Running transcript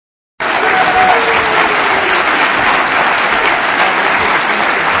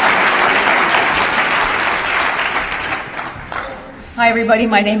Hi, everybody.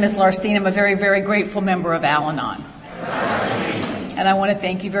 My name is Larcene. I'm a very, very grateful member of Al-Anon. And I want to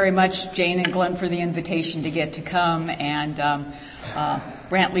thank you very much, Jane and Glenn, for the invitation to get to come. And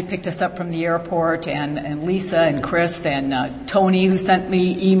Brantley picked us up from the airport, and Lisa and Chris and Tony, who sent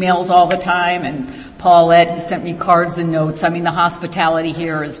me emails all the time, and Paulette, who sent me cards and notes. I mean, the hospitality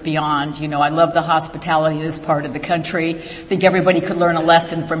here is beyond. You know, I love the hospitality of this part of the country. I think everybody could learn a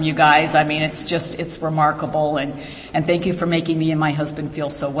lesson from you guys. I mean, it's remarkable. And thank you for making me and my husband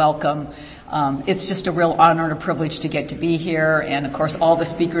feel so welcome. It's just a real honor and a privilege to get to be here. And, of course, all the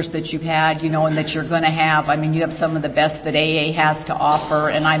speakers that you've had, you know, and that you're going to have. I mean, you have some of the best that AA has to offer,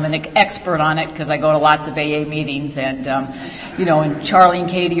 and I'm an expert on it because I go to lots of AA meetings. And, you know, and Charlie and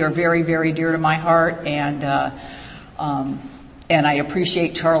Katie are very, very dear to my heart. And I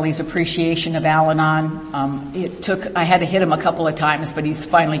appreciate Charlie's appreciation of Al-Anon. I had to hit him a couple of times, but he's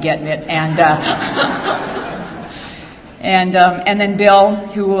finally getting it. And then Bill,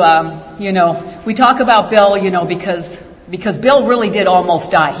 who, you know, we talk about Bill, you know, because Bill really did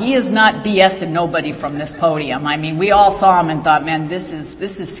almost die. He is not BSing nobody from this podium. I mean, we all saw him and thought, man, this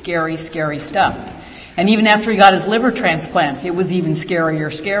is scary, scary stuff. And even after he got his liver transplant, it was even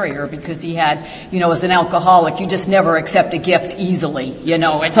scarier because he had, you know, as an alcoholic, you just never accept a gift easily. You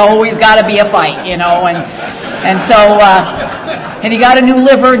know, it's always got to be a fight, you know, and so, and he got a new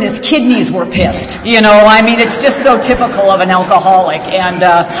liver and his kidneys were pissed. You know, I mean, it's just so typical of an alcoholic. And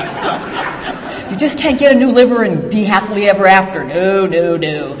you just can't get a new liver and be happily ever after.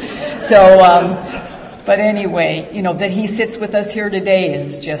 No. So, but anyway, you know, that he sits with us here today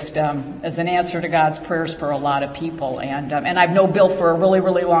is just as an answer to God's prayers for a lot of people. And I've known Bill for a really,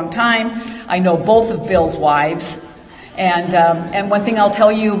 really long time. I know both of Bill's wives. And one thing I'll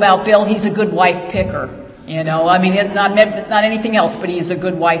tell you about Bill, he's a good wife picker. You know, I mean, not anything else, but he's a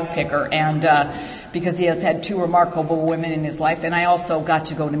good wife picker. And because he has had two remarkable women in his life. And I also got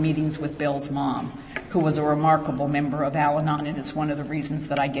to go to meetings with Bill's mom, who was a remarkable member of Al-Anon, and it's one of the reasons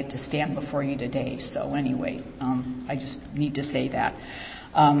that I get to stand before you today. So anyway, I just need to say that.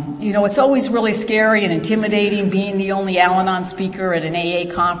 You know, it's always really scary and intimidating being the only Al-Anon speaker at an AA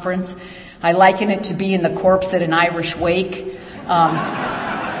conference. I liken it to being the corpse at an Irish wake.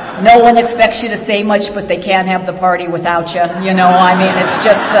 No one expects you to say much, but they can't have the party without you. You know, I mean, it's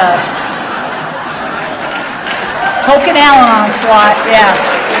just the token Al-Anon slot, yeah.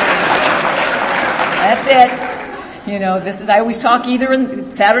 That's it. You know, I always talk either in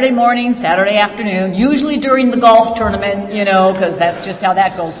Saturday morning, Saturday afternoon, usually during the golf tournament, you know, because that's just how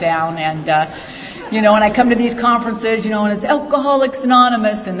that goes down. And, you know, and I come to these conferences, you know, and it's Alcoholics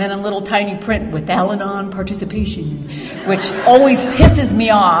Anonymous, and then a little tiny print with Al-Anon participation, which always pisses me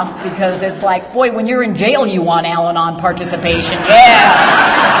off because it's like, boy, when you're in jail, you want Al-Anon participation.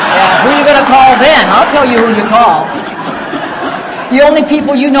 Yeah. Who are you going to call then? I'll tell you who you call. The only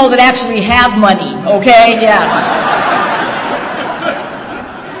people you know that actually have money, okay? Yeah.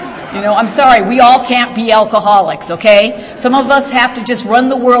 You know, I'm sorry, we all can't be alcoholics, okay? Some of us have to just run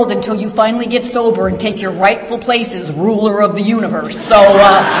the world until you finally get sober and take your rightful place as ruler of the universe. So,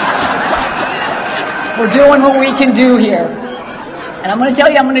 we're doing what we can do here. And I'm going to tell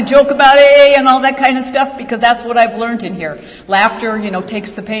you, I'm going to joke about AA and all that kind of stuff because that's what I've learned in here. Laughter, you know,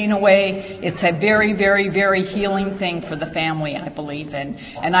 takes the pain away. It's a very, very, very healing thing for the family, I believe. And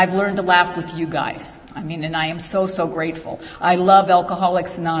I've learned to laugh with you guys. I mean, and I am so, so grateful. I love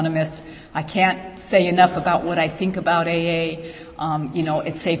Alcoholics Anonymous. I can't say enough about what I think about AA. You know,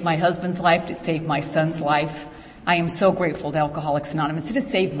 it saved my husband's life. It saved my son's life. I am so grateful to Alcoholics Anonymous. It has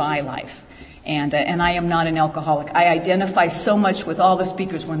saved my life. And I am not an alcoholic. I identify so much with all the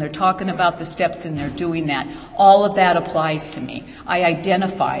speakers when they're talking about the steps and they're doing that. All of that applies to me. I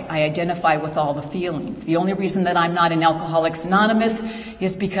identify with all the feelings. The only reason that I'm not in Alcoholics Anonymous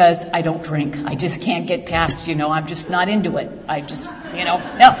is because I don't drink. I just can't get past, you know, I'm just not into it. I just, you know,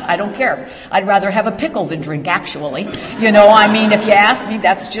 no, I don't care. I'd rather have a pickle than drink, actually. You know, I mean, if you ask me,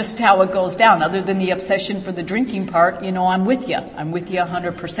 that's just how it goes down. Other than the obsession for the drinking part, you know, I'm with you. I'm with you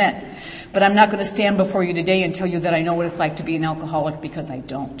 100%. But I'm not going to stand before you today and tell you that I know what it's like to be an alcoholic because I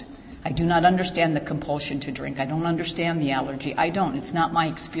don't. I do not understand the compulsion to drink. I don't understand the allergy. I don't. It's not my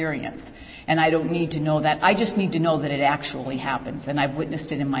experience. And I don't need to know that. I just need to know that it actually happens. And I've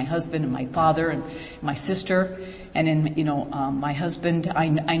witnessed it in my husband and my father and my sister. And in, you know, my husband,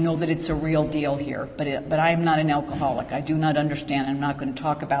 I know that it's a real deal here. But I am not an alcoholic. I do not understand. I'm not going to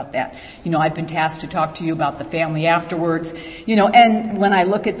talk about that. You know, I've been tasked to talk to you about the family afterwards. You know, and when I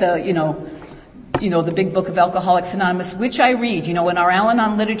look at the, you know, the Big Book of Alcoholics Anonymous, which I read. In our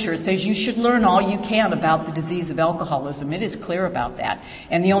Al-Anon literature, it says you should learn all you can about the disease of alcoholism. It is clear about that.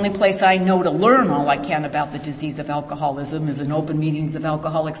 And the only place I know to learn all I can about the disease of alcoholism is in open meetings of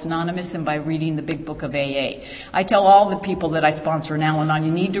Alcoholics Anonymous and by reading the Big Book of AA. I tell all the people that I sponsor in Al-Anon,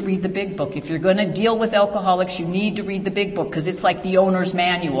 you need to read the Big Book. If you're going to deal with alcoholics, you need to read the Big Book because it's like the owner's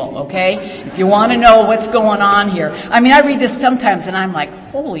manual, okay? If you want to know what's going on here. I mean, I read this sometimes and I'm like,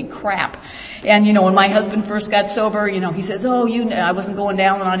 holy crap. And, when my husband first got sober, he says, I wasn't going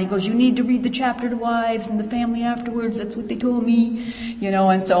down on. He goes, you need to read the chapter to wives and the family afterwards. That's what they told me.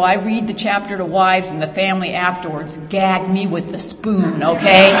 And so I read the chapter to wives and the family afterwards. Gag me with the spoon,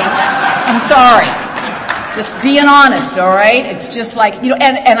 okay? I'm sorry. Just being honest, all right? It's just like,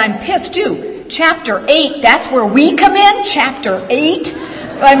 and I'm pissed too. Chapter 8, that's where we come in? Chapter 8?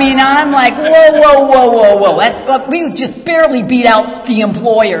 I mean, I'm like, whoa. We just barely beat out the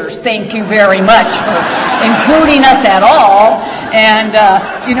employers. Thank you very much for including us at all. And,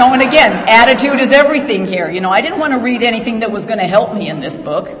 and again, attitude is everything here. I didn't want to read anything that was going to help me in this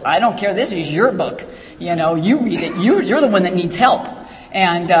book. I don't care. This is your book. You read it. You're the one that needs help.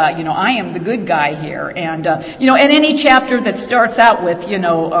 And, I am the good guy here. And, and any chapter that starts out with,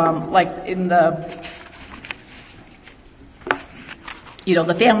 like in the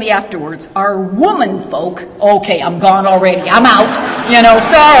family afterwards, our woman folk, okay, I'm gone already, I'm out,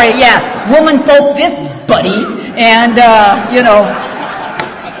 sorry, yeah, woman folk, this buddy, and,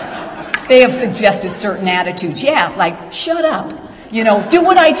 they have suggested certain attitudes, like, shut up, do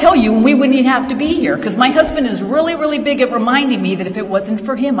what I tell you and we wouldn't have to be here, because my husband is really, really big at reminding me that if it wasn't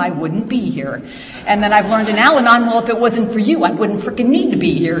for him, I wouldn't be here, and then I've learned in Al-Anon, well, if it wasn't for you, I wouldn't freaking need to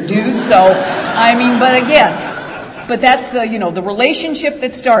be here, dude, so, I mean, but again, but that's the relationship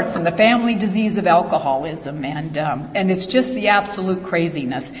that starts in the family disease of alcoholism, and it's just the absolute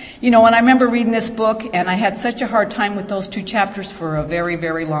craziness. And I remember reading this book, and I had such a hard time with those 2 chapters for a very,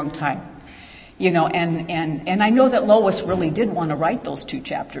 very long time. And I know that Lois really did want to write those 2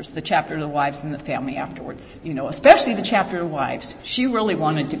 chapters, the chapter to the wives and the family afterwards, especially the chapter to wives. She really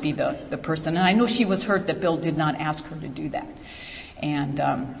wanted to be the person, and I know she was hurt that Bill did not ask her to do that. And,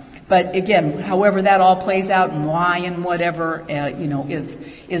 but again, however that all plays out and why and whatever, is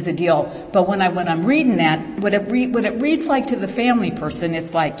the deal. But when I'm reading that, what it reads like to the family person,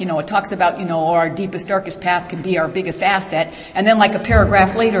 it's like, it talks about, our deepest, darkest path can be our biggest asset. And then like a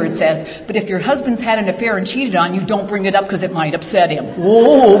paragraph later it says, but if your husband's had an affair and cheated on you, don't bring it up because it might upset him.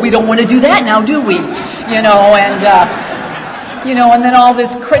 Whoa, we don't want to do that now, do we? And then all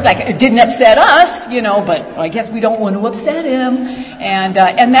this, like, it didn't upset us, but I guess we don't want to upset him. And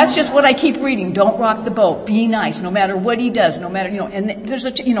that's just what I keep reading. Don't rock the boat. Be nice, no matter what he does, no matter, and there's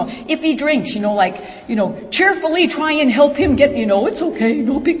if he drinks, cheerfully try and help him get, it's okay,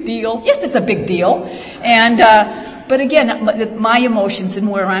 no big deal. Yes, it's a big deal. And, but again, my emotions and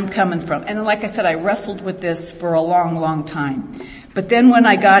where I'm coming from. And like I said, I wrestled with this for a long, long time. But then when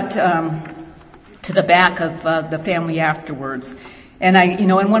I got, to the back of the family afterwards. And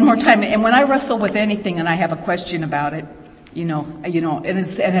and one more time, and when I wrestle with anything and I have a question about it, and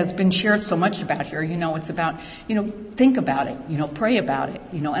it has been shared so much about here, it's about, think about it, pray about it,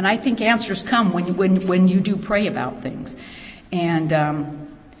 and I think answers come when you do pray about things. And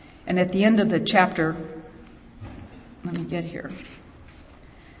at the end of the chapter, let me get here.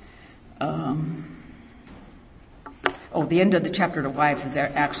 The end of the chapter to wives is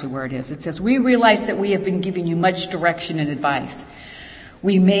actually where it is. It says, we realize that we have been giving you much direction and advice.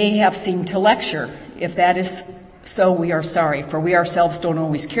 We may have seemed to lecture. If that is so, we are sorry, for we ourselves don't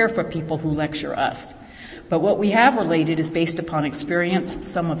always care for people who lecture us. But what we have related is based upon experience,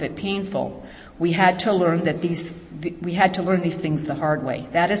 some of it painful. We had to learn these things the hard way.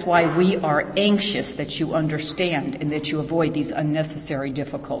 That is why we are anxious that you understand and that you avoid these unnecessary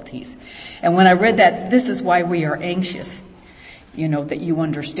difficulties. And when I read that, this is why we are anxious, that you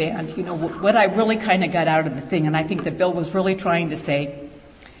understand. What I really kind of got out of the thing, and I think that Bill was really trying to say,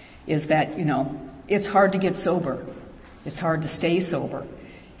 is that, it's hard to get sober. It's hard to stay sober.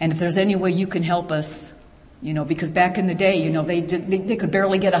 And if there's any way you can help us, because back in the day, they could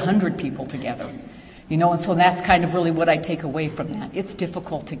barely get 100 people together. And so that's kind of really what I take away from that. It's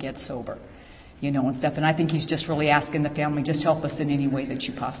difficult to get sober, and stuff. And I think he's just really asking the family, just help us in any way that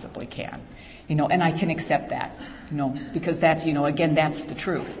you possibly can, and I can accept that, because that's, again, that's the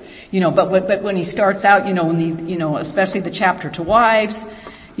truth, but when he starts out, especially the chapter to wives,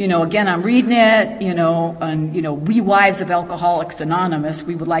 again, I'm reading it, and, we wives of Alcoholics Anonymous,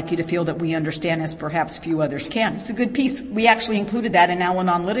 we would like you to feel that we understand as perhaps few others can. It's a good piece. We actually included that in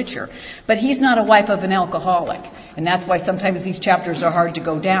Al-Anon literature. But he's not a wife of an alcoholic. And that's why sometimes these chapters are hard to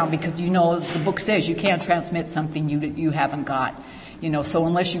go down, because as the book says, you can't transmit something you haven't got. So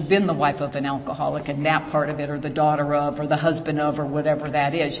unless you've been the wife of an alcoholic and that part of it, or the daughter of, or the husband of, or whatever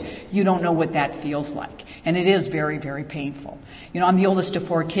that is, you don't know what that feels like. And it is very, very painful. I'm the oldest of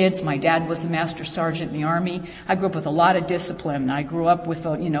 4 kids. My dad was a master sergeant in the Army. I grew up with a lot of discipline. I grew up with,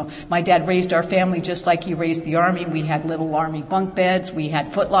 my dad raised our family just like he raised the Army. We had little Army bunk beds. We had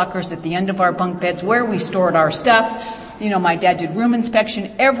footlockers at the end of our bunk beds where we stored our stuff. My dad did room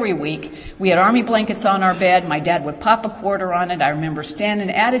inspection every week. We had Army blankets on our bed. My dad would pop a quarter on it. I remember standing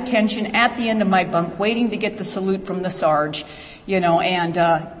at attention at the end of my bunk waiting to get the salute from the Sarge,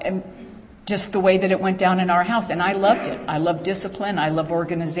 and just the way that it went down in our house. And I loved it. I love discipline. I love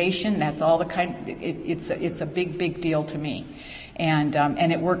organization. That's all it's a big, big deal to me. And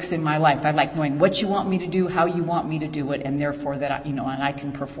it works in my life. I like knowing what you want me to do, how you want me to do it, and therefore that and I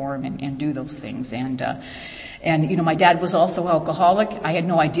can perform and do those things. And my dad was also alcoholic. I had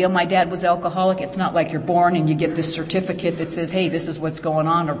no idea my dad was alcoholic. It's not like you're born and you get this certificate that says, hey, this is what's going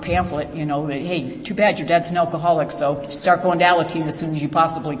on, or pamphlet, that, hey, too bad your dad's an alcoholic, so start going to Alateen as soon as you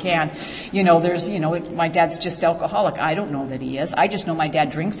possibly can. My dad's just alcoholic. I don't know that he is. I just know my dad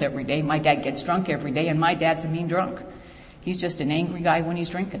drinks every day. My dad gets drunk every day, and my dad's a mean drunk. He's just an angry guy when he's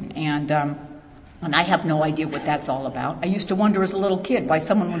drinking. And I have no idea what that's all about. I used to wonder as a little kid why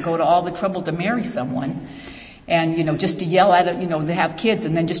someone would go to all the trouble to marry someone. And, just to yell at them, to have kids,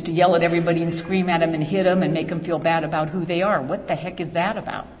 and then just to yell at everybody and scream at them and hit them and make them feel bad about who they are. What the heck is that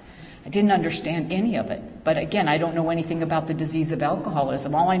about? I didn't understand any of it. But again, I don't know anything about the disease of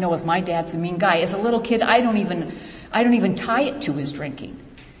alcoholism. All I know is my dad's a mean guy. As a little kid, I don't even tie it to his drinking.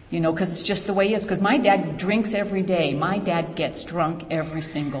 Because it's just the way he is. Because my dad drinks every day. My dad gets drunk every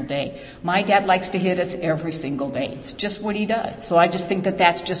single day. My dad likes to hit us every single day. It's just what he does. So I just think that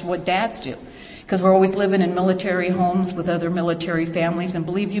that's just what dads do. Because we're always living in military homes with other military families. And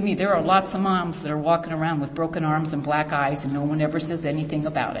believe you me, there are lots of moms that are walking around with broken arms and black eyes, and no one ever says anything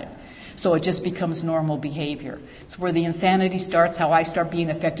about it. So it just becomes normal behavior. It's where the insanity starts, how I start being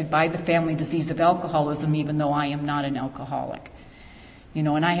affected by the family disease of alcoholism, even though I am not an alcoholic.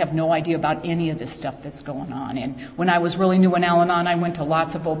 And I have no idea about any of this stuff that's going on. And when I was really new in Al-Anon, I went to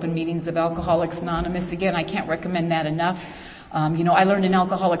lots of open meetings of Alcoholics Anonymous. Again, I can't recommend that enough. I learned in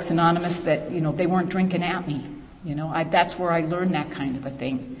Alcoholics Anonymous that, they weren't drinking at me. That's where I learned that kind of a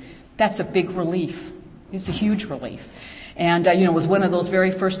thing. That's a big relief. It's a huge relief. And, it was one of those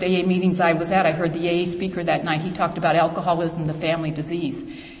very first AA meetings I was at. I heard the AA speaker that night. He talked about alcoholism, the family disease.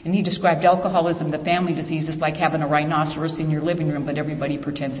 And he described alcoholism, the family disease, as like having a rhinoceros in your living room, but everybody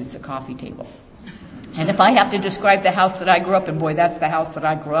pretends it's a coffee table. And if I have to describe the house that I grew up in, boy, that's the house that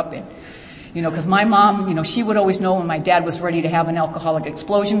I grew up in. Because my mom, she would always know when my dad was ready to have an alcoholic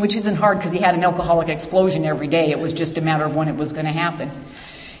explosion, which isn't hard because he had an alcoholic explosion every day. It was just a matter of when it was going to happen.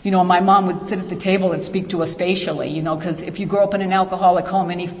 My mom would sit at the table and speak to us facially, because if you grow up in an alcoholic home,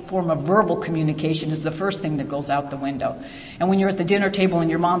 any form of verbal communication is the first thing that goes out the window. And when you're at the dinner table and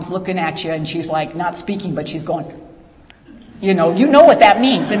your mom's looking at you and she's like not speaking, but she's going, you know what that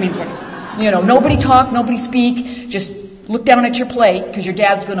means. It means, nobody talk, nobody speak, just look down at your plate because your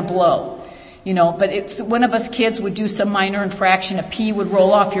dad's going to blow. But it's one of us kids would do some minor infraction. A pea would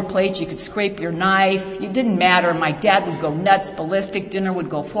roll off your plate. You could scrape your knife. It didn't matter. My dad would go nuts, ballistic. Dinner would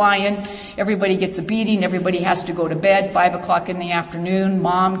go flying. Everybody gets a beating. Everybody has to go to bed, 5 o'clock in the afternoon.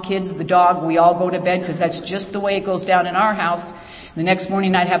 Mom, kids, the dog, we all go to bed because that's just the way it goes down in our house. The next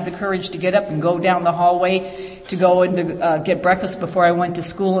morning I'd have the courage to get up and go down the hallway to go and to get breakfast before I went to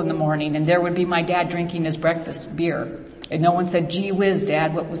school in the morning. And there would be my dad drinking his breakfast beer. And no one said, gee whiz,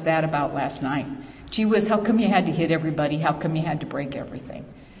 Dad, what was that about last night? Gee whiz, how come you had to hit everybody? How come you had to break everything?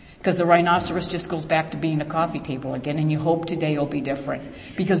 Because the rhinoceros just goes back to being a coffee table again, and you hope today will be different.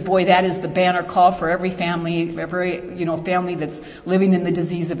 Because, boy, that is the banner call for every family, family that's living in the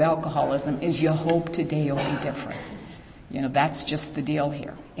disease of alcoholism, is you hope today will be different. That's just the deal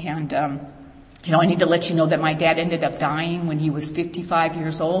here. And, I need to let you know that my dad ended up dying when he was 55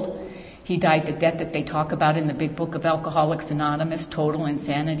 years old. He died the death that they talk about in the big book of Alcoholics Anonymous, total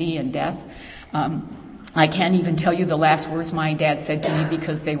insanity and death. I can't even tell you the last words my dad said to me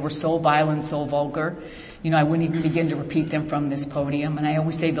because they were so vile and so vulgar. I wouldn't even begin to repeat them from this podium. And I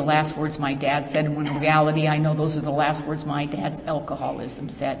always say the last words my dad said, and when in reality I know those are the last words my dad's alcoholism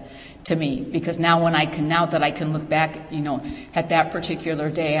said to me. Because now that I can look back, at that particular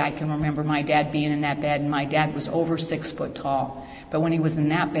day, I can remember my dad being in that bed, and my dad was over 6 foot tall. But when he was in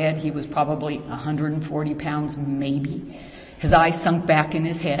that bed, he was probably 140 pounds, maybe. His eyes sunk back in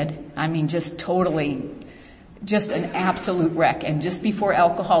his head. I mean, just an absolute wreck. And just before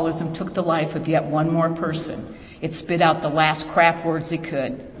alcoholism took the life of yet one more person, It spit out the last crap words it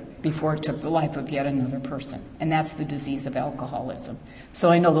could before it took the life of yet another person. And that's the disease of alcoholism. So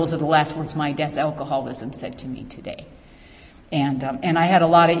I know those are the last words my dad's alcoholism said to me today. And I had a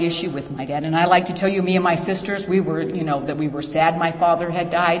lot of issue with my dad. And I like to tell you, me and my sisters, we were, that we were sad my father had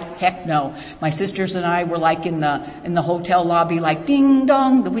died. Heck no. My sisters and I were like in the hotel lobby, like, ding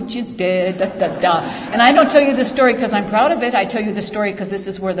dong, the witch is dead, da da da. And I don't tell you this story because I'm proud of it. I tell you this story because this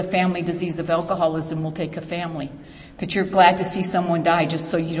is where the family disease of alcoholism will take a family. That you're glad to see someone die just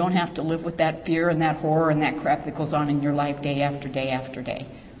so you don't have to live with that fear and that horror and that crap that goes on in your life day after day after day.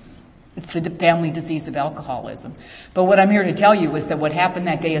 It's the family disease of alcoholism. But what I'm here to tell you is that what happened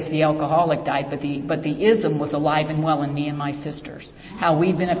that day is the alcoholic died, but the ism was alive and well in me and my sisters. How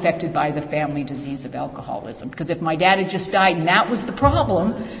we've been affected by the family disease of alcoholism. Because if my dad had just died and that was the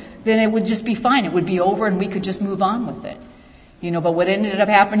problem, then it would just be fine. It would be over and we could just move on with it. But what ended up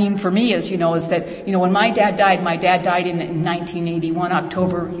happening for me is that, when my dad died in 1981,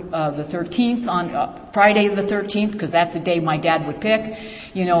 October the 13th, on Friday the 13th, because that's the day my dad would pick,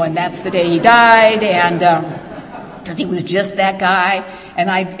 and that's the day he died, and because he was just that guy.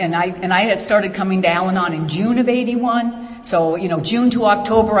 And I had started coming to Al-Anon in June of 81. So, June to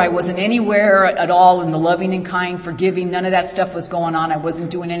October, I wasn't anywhere at all in the loving and kind, forgiving. None of that stuff was going on. I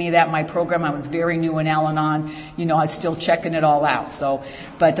wasn't doing any of that in my program. I was very new in Al-Anon. I was still checking it all out. So,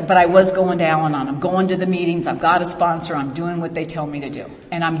 but I was going to Al-Anon. I'm going to the meetings. I've got a sponsor. I'm doing what they tell me to do.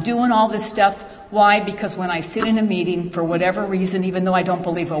 And I'm doing all this stuff. Why? Because when I sit in a meeting, for whatever reason, even though I don't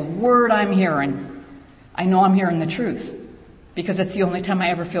believe a word I'm hearing, I know I'm hearing the truth. Because it's the only time I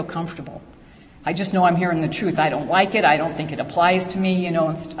ever feel comfortable. I just know I'm hearing the truth. I don't like it. I don't think it applies to me, I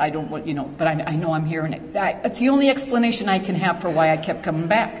don't, but I know I'm hearing it. That's the only explanation I can have for why I kept coming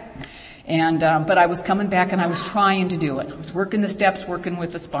back. But I was coming back and I was trying to do it. I was working the steps, working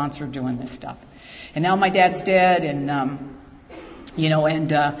with a sponsor, doing this stuff. And now my dad's dead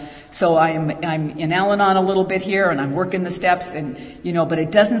so I'm in Al-Anon a little bit here and I'm working the steps but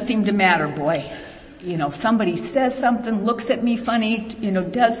it doesn't seem to matter, boy. Somebody says something, looks at me funny,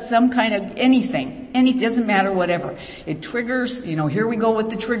 does some kind of anything, doesn't matter, whatever. It triggers, here we go with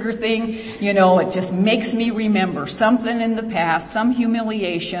the trigger thing, it just makes me remember something in the past, some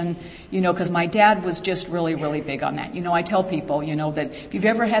humiliation, because my dad was just really, really big on that. I tell people, that if you've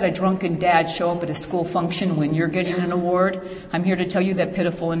ever had a drunken dad show up at a school function when you're getting an award, I'm here to tell you that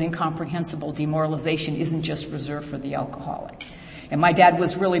pitiful and incomprehensible demoralization isn't just reserved for the alcoholic. And my dad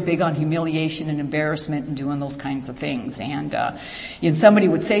was really big on humiliation and embarrassment and doing those kinds of things. And somebody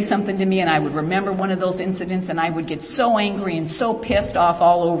would say something to me and I would remember one of those incidents and I would get so angry and so pissed off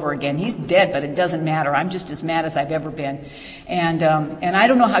all over again. He's dead, but it doesn't matter. I'm just as mad as I've ever been. And I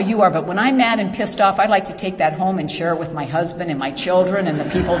don't know how you are, but when I'm mad and pissed off, I like to take that home and share it with my husband and my children and the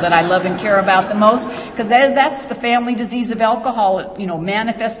people that I love and care about the most. Because that's the family disease of alcohol,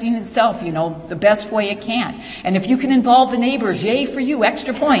 manifesting itself, the best way it can. And if you can involve the neighbors, yay for you,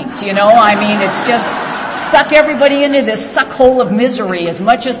 extra points, it's just suck everybody into this suck hole of misery as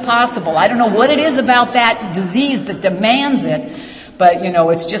much as possible. I don't know what it is about that disease that demands it, but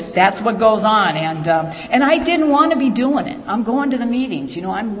it's just, that's what goes on. And I didn't want to be doing it. I'm going to the meetings,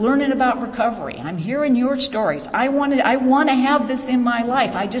 I'm learning about recovery. I'm hearing your stories. I want to have this in my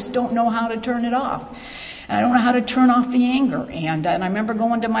life. I just don't know how to turn it off. And I don't know how to turn off the anger. And I remember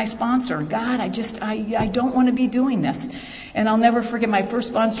going to my sponsor, God, I don't want to be doing this. And I'll never forget my first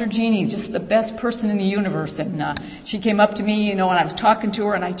sponsor, Jeannie, just the best person in the universe. And she came up to me, and I was talking to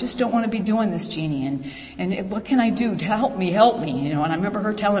her, and I just don't want to be doing this, Jeannie. And what can I do to help me? And I remember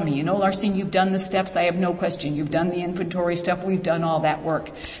her telling me, Larcene, you've done the steps, I have no question. You've done the inventory stuff, we've done all that work.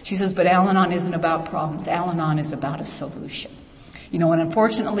 She says, but Al-Anon isn't about problems. Al-Anon is about a solution. And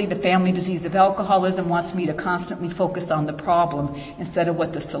unfortunately, the family disease of alcoholism wants me to constantly focus on the problem instead of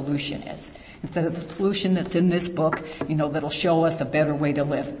what the solution is. Instead of the solution that's in this book, that'll show us a better way to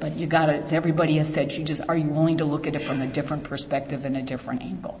live. But you gotta, as everybody has said, are you willing to look at it from a different perspective and a different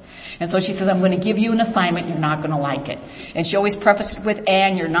angle? And so she says, I'm going to give you an assignment, you're not going to like it. And she always prefaced it with,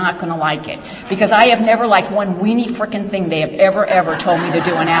 and you're not going to like it. Because I have never liked one weenie frickin' thing they have ever told me to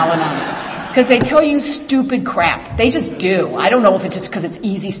do in Al-Anon. Because they tell you stupid crap. They just do. I don't know if it's just because it's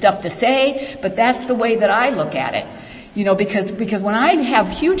easy stuff to say, but that's the way that I look at it. Because when I have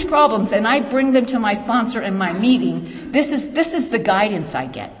huge problems and I bring them to my sponsor in my meeting, this is the guidance I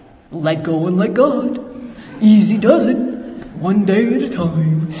get. Let go and let God. Easy does it. One day at a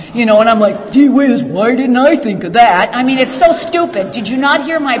time. And I'm like, gee whiz, why didn't I think of that? It's so stupid. Did you not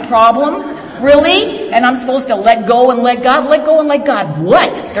hear my problem? Really? And I'm supposed to let go and let God? Let go and let God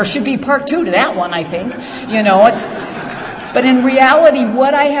what? There should be part 2 to that one, I think. But in reality,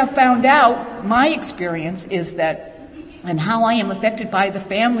 what I have found out my experience is that, and how I am affected by the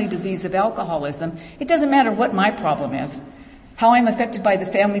family disease of alcoholism, it doesn't matter what my problem is. How I'm affected by the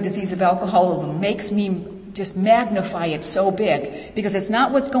family disease of alcoholism makes me just magnify it so big, because it's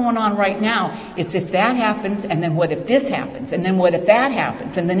not what's going on right now. It's if that happens, and then what if this happens, and then what if that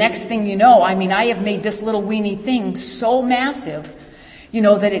happens, and the next thing you know, I mean, I have made this little weeny thing so massive,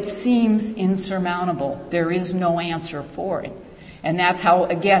 that it seems insurmountable. There is no answer for it. And that's how,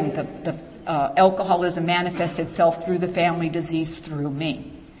 again, the alcoholism manifests itself through the family disease through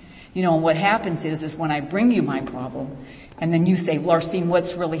me. And what happens is when I bring you my problem, and then you say, Larsine,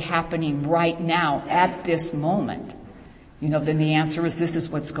 what's really happening right now at this moment? Then the answer is, this is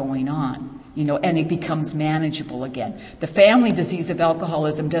what's going on. And it becomes manageable again. The family disease of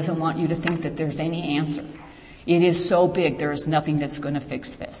alcoholism doesn't want you to think that there's any answer. It is so big, there is nothing that's going to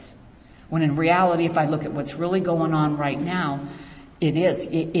fix this. When in reality, if I look at what's really going on right now, it is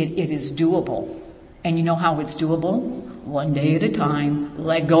doable. And you know how it's doable? One day at a time,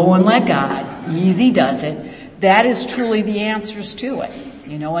 let go and let God. Easy does it. That is truly the answers to it.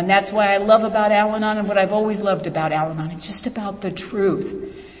 And that's why I love about Al-Anon, and what I've always loved about Al-Anon. It's just about the truth.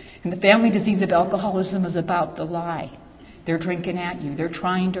 And the family disease of alcoholism is about the lie. They're drinking at you. They're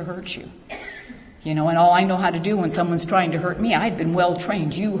trying to hurt you. And all I know how to do when someone's trying to hurt me, I've been well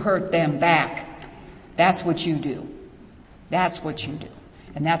trained. You hurt them back. That's what you do. That's what you do.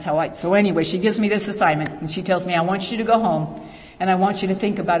 And that's how so anyway, she gives me this assignment, and she tells me, I want you to go home, and I want you to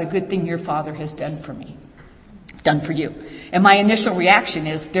think about a good thing your father has done for me. Done for you. And my initial reaction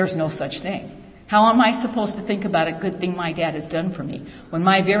is, there's no such thing. How am I supposed to think about a good thing my dad has done for me when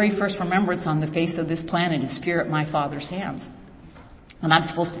my very first remembrance on the face of this planet is fear at my father's hands? And I'm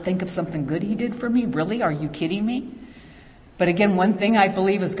supposed to think of something good he did for me? Really? Are you kidding me? But again, one thing I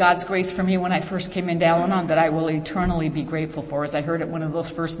believe is God's grace for me when I first came into Al-Anon that I will eternally be grateful for, as I heard at one of those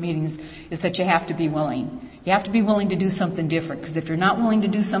first meetings, is that you have to be willing. You have to be willing to do something different, because if you're not willing to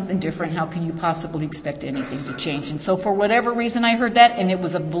do something different, how can you possibly expect anything to change? And so for whatever reason I heard that, and it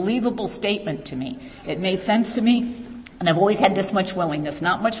was a believable statement to me. It made sense to me. And I've always had this much willingness,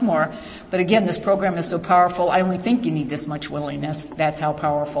 not much more. But again, this program is so powerful, I only think you need this much willingness. That's how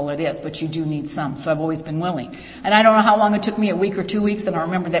powerful it is. But you do need some. So I've always been willing. And I don't know how long it took me, a week or 2 weeks. And I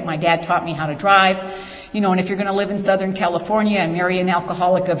remember that my dad taught me how to drive. And if you're going to live in Southern California and marry an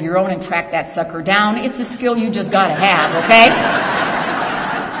alcoholic of your own and track that sucker down, it's a skill you just got to have, okay?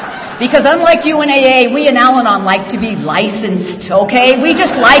 Because unlike you in AA, we in Al-Anon like to be licensed, okay? We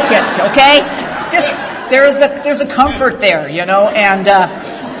just like it, okay? Just... There's a comfort there, and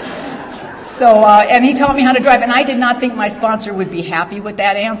and he taught me how to drive, and I did not think my sponsor would be happy with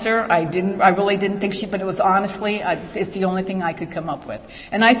that answer. I really didn't think but it was honestly, it's the only thing I could come up with.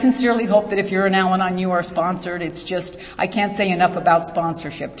 And I sincerely hope that if you're an Al-Anon, you are sponsored. It's just, I can't say enough about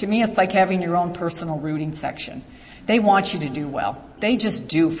sponsorship. To me, it's like having your own personal rooting section. They want you to do well. They just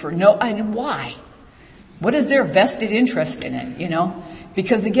do why? What is their vested interest in it,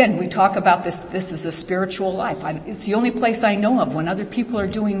 Because again, we talk about this is a spiritual life. It's the only place I know of when other people are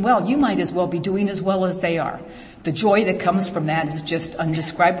doing well. You might as well be doing as well as they are. The joy that comes from that is just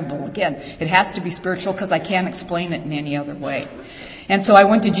undescribable. Again, it has to be spiritual because I can't explain it in any other way. And so I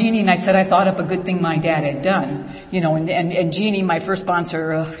went to Jeannie and I said I thought up a good thing my dad had done. And Jeannie, my first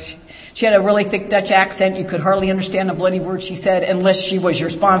sponsor, she had a really thick Dutch accent. You could hardly understand a bloody word she said unless she was your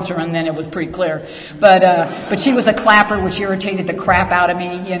sponsor, and then it was pretty clear. But she was a clapper, which irritated the crap out of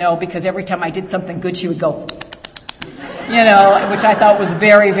me, because every time I did something good, she would go, which I thought was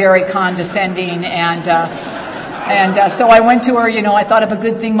very, very condescending. And so I went to her, I thought of a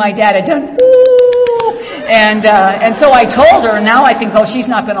good thing my dad had done. And so I told her, and now I think, she's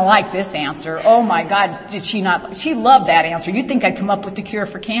not going to like this answer. Oh my God, did she not? She loved that answer. You'd think I'd come up with the cure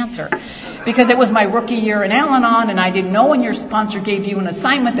for cancer. Because it was my rookie year in Al-Anon, and I didn't know when your sponsor gave you an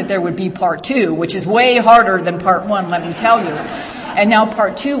assignment that there would be part 2, which is way harder than part 1, let me tell you. And now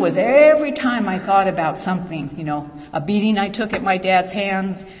part 2 was every time I thought about something, a beating I took at my dad's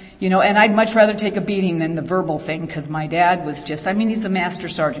hands, and I'd much rather take a beating than the verbal thing, because my dad was just, he's a master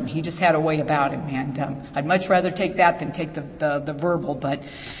sergeant. He just had a way about him, and I'd much rather take that than take the verbal. But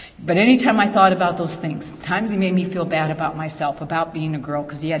anytime I thought about those things, times he made me feel bad about myself, about being a girl,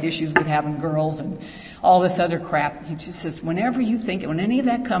 because he had issues with having girls and all this other crap. He just says, whenever you think, when any of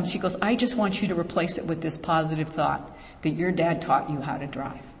that comes, she goes, I just want you to replace it with this positive thought, that your dad taught you how to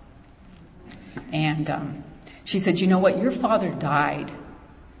drive. And she said, you know what, your father died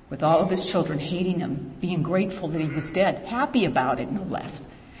with all of his children hating him, being grateful that he was dead, happy about it, no less.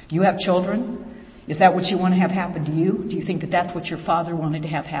 You have children? Is that what you want to have happen to you? Do you think that that's what your father wanted to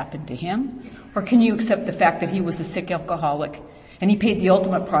have happen to him? Or can you accept the fact that he was a sick alcoholic And he paid the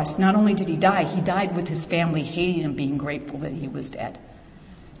ultimate price. Not only did he died with his family hating and being grateful that he was dead.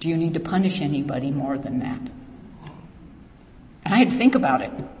 Do you need to punish anybody more than that? And I had to think about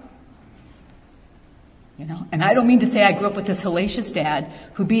it. And I don't mean to say I grew up with this hellacious dad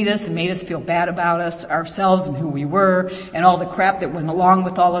who beat us and made us feel bad about ourselves and who we were and all the crap that went along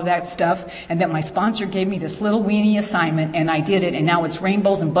with all of that stuff, and that my sponsor gave me this little weenie assignment and I did it, and now it's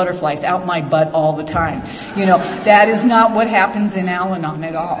rainbows and butterflies out my butt all the time. That is not what happens in Al-Anon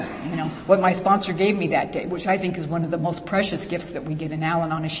at all. What my sponsor gave me that day, which I think is one of the most precious gifts that we get in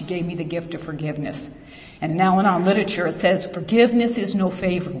Al-Anon, is she gave me the gift of forgiveness. And in Al-Anon literature, it says, forgiveness is no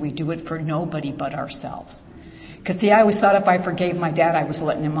favor. We do it for nobody but ourselves. Because, see, I always thought if I forgave my dad, I was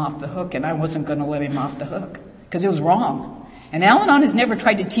letting him off the hook, and I wasn't going to let him off the hook. Because it was wrong. And Al-Anon has never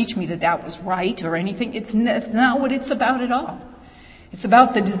tried to teach me that was right or anything. It's not what it's about at all. It's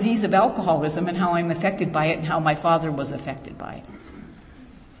about the disease of alcoholism and how I'm affected by it and how my father was affected by it.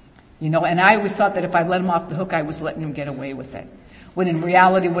 And I always thought that if I let him off the hook, I was letting him get away with it. When in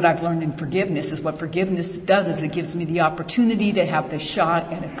reality, what I've learned in forgiveness is what forgiveness does is it gives me the opportunity to have the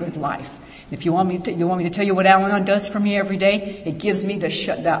shot at a good life. If you want me to tell you what Al-Anon does for me every day, it gives me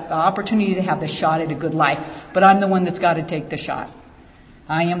the opportunity to have the shot at a good life. But I'm the one that's got to take the shot.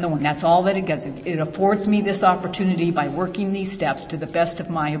 I am the one. That's all that it does. It affords me this opportunity by working these steps to the best of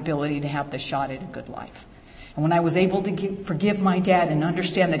my ability to have the shot at a good life. And when I was able to forgive my dad and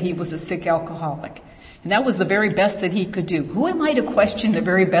understand that he was a sick alcoholic, and that was the very best that he could do. Who am I to question the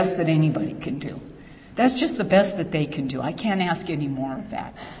very best that anybody can do? That's just the best that they can do. I can't ask any more of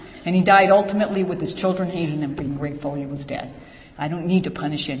that. And he died ultimately with his children hating him, being grateful he was dead. I don't need to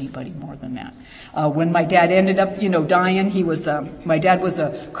punish anybody more than that. When my dad ended up, dying, my dad was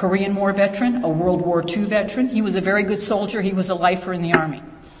a Korean War veteran, a World War II veteran. He was a very good soldier. He was a lifer in the Army.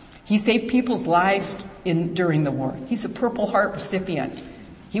 He saved people's lives during the war. He's a Purple Heart recipient.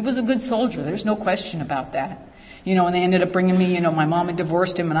 He was a good soldier. There's no question about that. And they ended up bringing me, my mom had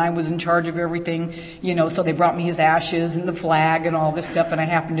divorced him and I was in charge of everything, so they brought me his ashes and the flag and all this stuff, and I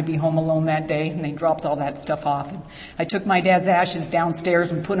happened to be home alone that day and they dropped all that stuff off. And I took my dad's ashes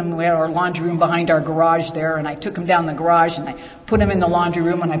downstairs and put them in our laundry room behind our garage there, and I took them down the garage and I put them in the laundry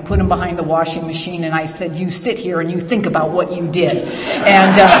room and I put them behind the washing machine, and I said, you sit here and you think about what you did.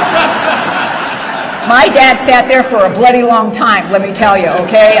 And, my dad sat there for a bloody long time, let me tell you,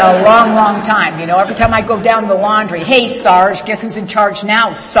 okay? A long, long time. Every time I go down to the laundry, hey, Sarge, guess who's in charge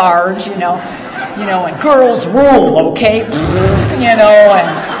now, Sarge, and girls rule, okay? And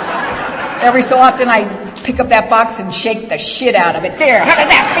every so often I pick up that box and shake the shit out of it. There, how does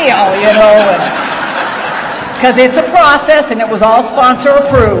that feel, Because it's a process and it was all sponsor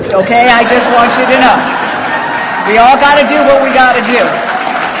approved, okay? I just want you to know. We all got to do what we got to do.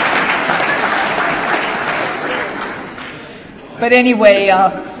 But anyway,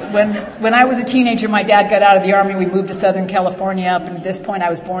 when I was a teenager, my dad got out of the Army. We moved to Southern California. Up until this point, I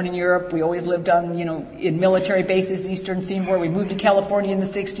was born in Europe. We always lived on, in military bases, Eastern Seaboard. We moved to California in the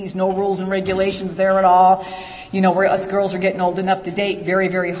 60s. No rules and regulations there at all. Us girls are getting old enough to date. Very,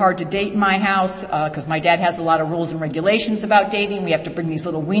 very hard to date in my house because my dad has a lot of rules and regulations about dating. We have to bring these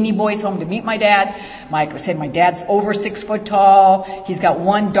little weenie boys home to meet my dad. My dad's over 6 foot tall. He's got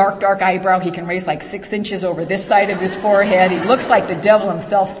one dark eyebrow. He can raise like 6 inches over this side of his forehead. He looks like the devil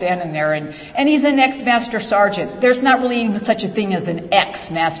himself standing there. And he's an ex-master sergeant. There's not really even such a thing as an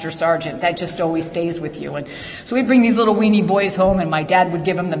ex-master sergeant. That just always stays with you. And so we bring these little weenie boys home, and my dad would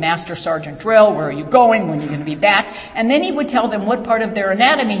give them the master sergeant drill. Where are you going? When are you going to be back? And then he would tell them what part of their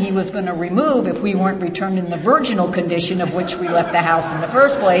anatomy he was going to remove if we weren't returned in the virginal condition of which we left the house in the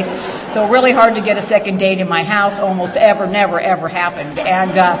first place. So really hard to get a second date in my house. Almost never, ever happened.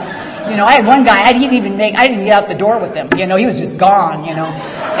 And, I had one guy, I didn't get out the door with him. He was just gone,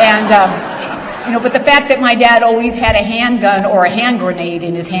 And, but the fact that my dad always had a handgun or a hand grenade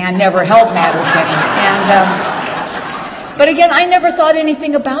in his hand never helped matters any. And, but again, I never thought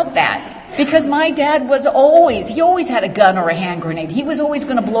anything about that. Because my dad he always had a gun or a hand grenade. He was always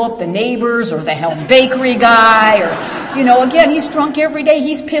going to blow up the neighbors or the Helm Bakery guy or, again, he's drunk every day.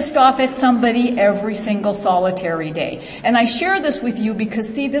 He's pissed off at somebody every single solitary day. And I share this with you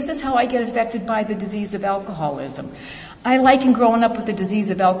because, see, this is how I get affected by the disease of alcoholism. I liken growing up with the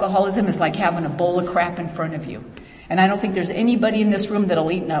disease of alcoholism as like having a bowl of crap in front of you. And I don't think there's anybody in this room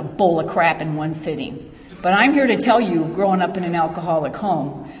that'll eat a bowl of crap in one sitting. But I'm here to tell you, growing up in an alcoholic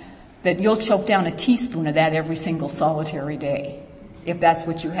home, that you'll choke down a teaspoon of that every single solitary day, if that's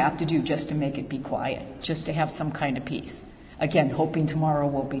what you have to do just to make it be quiet, just to have some kind of peace. Again, hoping tomorrow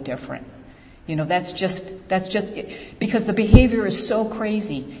will be different. That's just because the behavior is so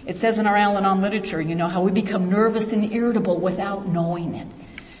crazy. It says in our Al-Anon literature, how we become nervous and irritable without knowing it.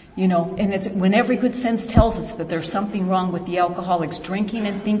 And it's when every good sense tells us that there's something wrong with the alcoholics drinking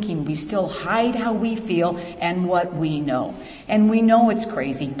and thinking, we still hide how we feel and what we know. And we know it's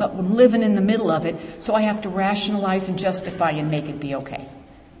crazy, but we're living in the middle of it, so I have to rationalize and justify and make it be okay.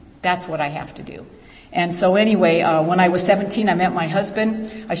 That's what I have to do. And so anyway, when I was 17, I met my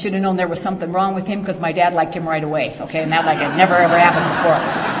husband. I should have known there was something wrong with him because my dad liked him right away, okay? And that had never, ever happened before.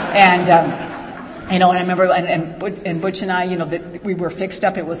 And, and I remember, and Butch and I, that we were fixed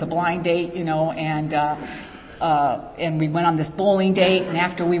up. It was a blind date, and we went on this bowling date. And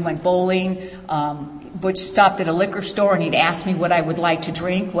after we went bowling, Butch stopped at a liquor store and he'd asked me what I would like to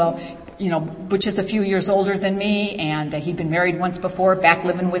drink. Well, Butch is a few years older than me, and he'd been married once before, back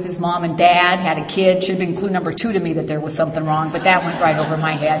living with his mom and dad, had a kid. Should have been clue number 2 to me that there was something wrong, but that went right over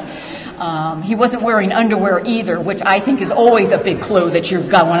my head. He wasn't wearing underwear either, which I think is always a big clue that you're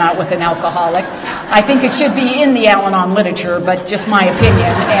going out with an alcoholic. I think it should be in the Al-Anon literature, but just my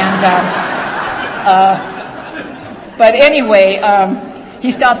opinion. But anyway, he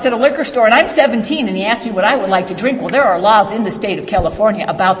stops at a liquor store, and I'm 17, and he asked me what I would like to drink. Well, there are laws in the state of California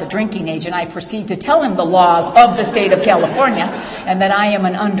about the drinking age, and I proceed to tell him the laws of the state of California, and that I am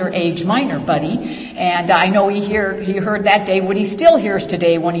an underage minor, buddy. And I know he heard that day what he still hears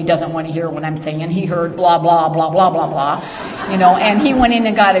today when he doesn't want to hear what I'm saying. He heard blah, blah, blah, blah, blah, blah, and he went in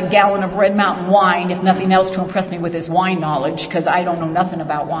and got a gallon of Red Mountain wine, if nothing else, to impress me with his wine knowledge, because I don't know nothing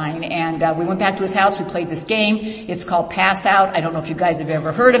about wine. And we went back to his house. We played this game. It's called Pass Out. I don't know if you guys have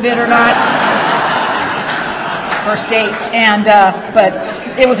ever heard of it or not. First date. And but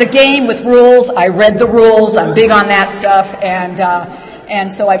it was a game with rules. I read the rules. I'm big on that stuff.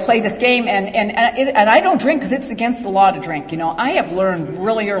 And so I play this game, and I don't drink because it's against the law to drink. I have learned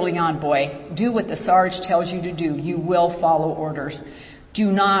really early on, boy, do what the Sarge tells you to do. You will follow orders.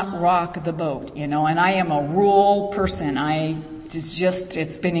 Do not rock the boat, and I am a rule person.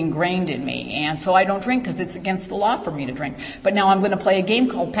 It's been ingrained in me. And so I don't drink because it's against the law for me to drink. But now I'm going to play a game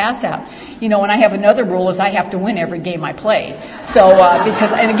called Pass Out. And I have another rule is I have to win every game I play. So,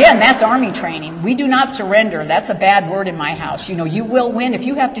 and again, that's Army training. We do not surrender. That's a bad word in my house. You will win. If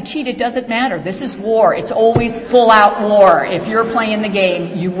you have to cheat, it doesn't matter. This is war. It's always full out war. If you're playing the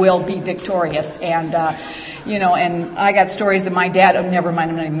game, you will be victorious. And, and I got stories that my dad, never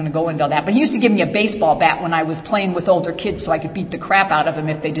mind, I'm not even going to go into that. But he used to give me a baseball bat when I was playing with older kids so I could beat the crap out of them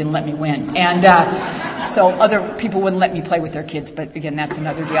if they didn't let me win. And so other people wouldn't let me play with their kids, but again, that's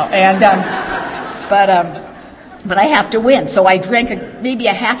another deal. And but I have to win. So I drank maybe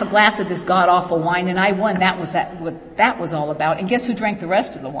a half a glass of this god-awful wine, and I won. That was what that was all about. And guess who drank the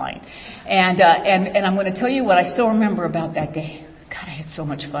rest of the wine? And I'm going to tell you what I still remember about that day. God, I had so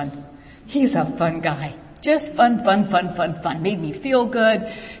much fun. He's a fun guy. Just fun. Made me feel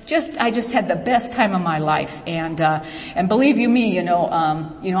good. I just had the best time of my life. And believe you me,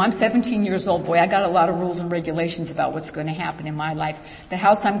 I'm 17 years old, boy. I got a lot of rules and regulations about what's going to happen in my life. The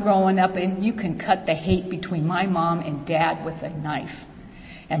house I'm growing up in, you can cut the hate between my mom and dad with a knife.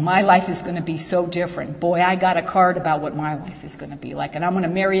 And my life is going to be so different. Boy, I got a card about what my life is going to be like. And I'm going to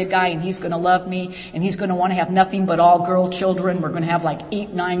marry a guy, and he's going to love me, and he's going to want to have nothing but all girl children. We're going to have like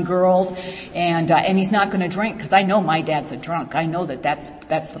 8, 9 girls, and he's not going to drink because I know my dad's a drunk. I know that's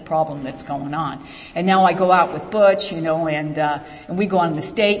the problem that's going on. And now I go out with Butch, and we go on the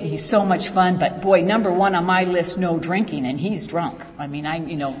state, and he's so much fun. But boy, number 1 on my list, no drinking, and he's drunk. I mean,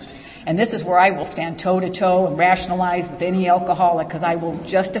 and this is where I will stand toe-to-toe and rationalize with any alcoholic, because I will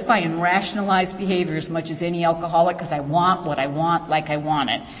justify and rationalize behavior as much as any alcoholic, because I want what I want like I want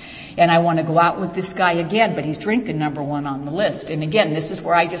it. And I want to go out with this guy again, but he's drinking number 1 on the list. And again, this is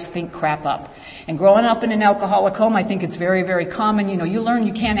where I just think crap up. And growing up in an alcoholic home, I think it's very, very common. You learn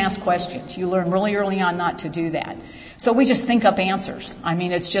you can't ask questions. You learn really early on not to do that. So we just think up answers. I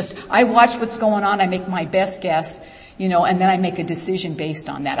mean, it's just, I watch what's going on, I make my best guess, and then I make a decision based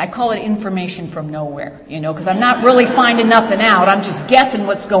on that. I call it information from nowhere, because I'm not really finding nothing out. I'm just guessing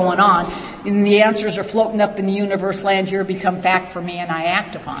what's going on. And the answers are floating up in the universe, land here, become fact for me, and I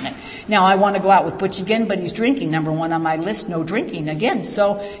act upon it. Now, I want to go out with Butch again, but he's drinking. Number 1 on my list, no drinking again.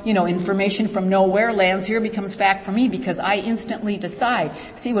 So, information from nowhere, lands here, becomes fact for me, because I instantly decide.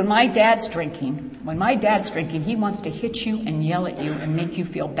 See, when my dad's drinking, he wants to hit you and yell at you and make you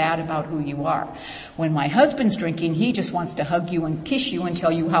feel bad about who you are. When my husband's drinking, he just wants to hug you and kiss you and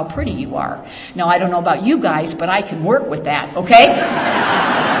tell you how pretty you are. Now, I don't know about you guys, but I can work with that, okay?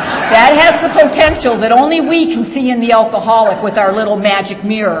 That has the potential that only we can see in the alcoholic with our little magic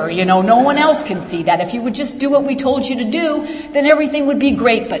mirror. No one else can see that. If you would just do what we told you to do, then everything would be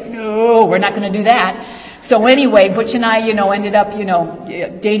great. But no, we're not going to do that. So anyway, Butch and I, ended up,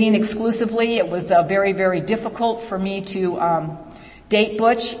 dating exclusively. It was very, very difficult for me to date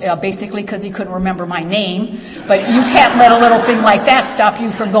Butch, basically because he couldn't remember my name. But you can't let a little thing like that stop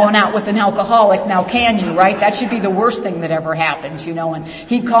you from going out with an alcoholic, now can you, right? That should be the worst thing that ever happens, and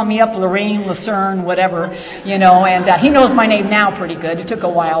he'd call me up Lorraine, Lucerne, whatever, and he knows my name now pretty good. It took a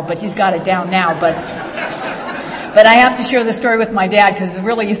while, but he's got it down now. But I have to share the story with my dad because it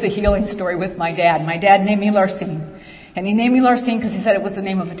really is the healing story with my dad. My dad named me Larsine. And he named me Larsine because he said it was the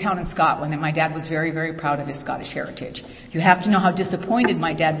name of a town in Scotland, and my dad was very, very proud of his Scottish heritage. You have to know how disappointed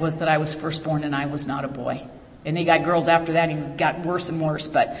my dad was that I was firstborn and I was not a boy. And he got girls after that, and he got worse and worse,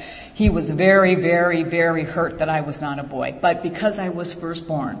 but he was very, very, very hurt that I was not a boy. But because I was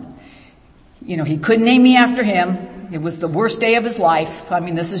firstborn, he couldn't name me after him. It was the worst day of his life. I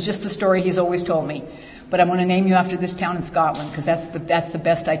mean, this is just the story he's always told me. But I'm going to name you after this town in Scotland because that's the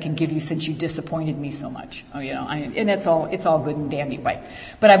best I can give you since you disappointed me so much. And it's all good and dandy, right?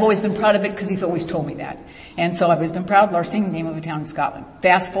 But I've always been proud of it because he's always told me that. And so I've always been proud. Larsine, the name of a town in Scotland.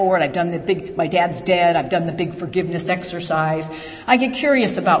 Fast forward, I've done my dad's dead. I've done the big forgiveness exercise. I get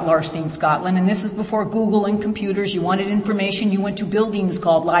curious about Larsine, Scotland, and this is before Google and computers. You wanted information, you went to buildings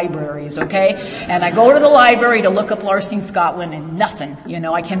called libraries, okay? And I go to the library to look up Larsine, Scotland, and nothing.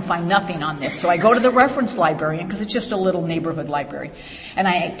 I can find nothing on this. So I go to the reference librarian because it's just a little neighborhood library. And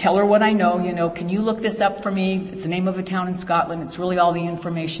I tell her what I know, can you look this up for me? It's the name of a town in Scotland. It's really all the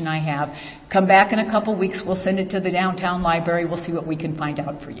information I have. Come back in a couple weeks. We'll send it to the downtown library. We'll see what we can find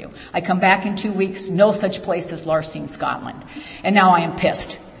out for you. I come back in 2 weeks. No such place as Larsine, Scotland. And now I am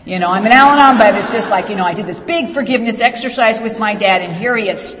pissed. I'm an Al-Anon, but it's just like, I did this big forgiveness exercise with my dad, and here he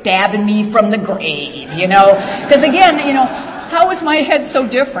is stabbing me from the grave, Because again, how is my head so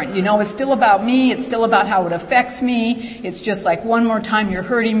different? It's still about me. It's still about how it affects me. It's just like, one more time, you're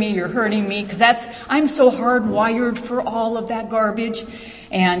hurting me. Because I'm so hardwired for all of that garbage.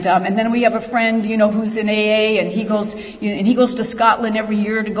 And then we have a friend, who's in AA, and he goes to Scotland every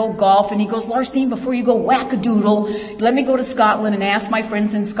year to go golf, and he goes, Larsine, before you go whack-a-doodle, let me go to Scotland and ask my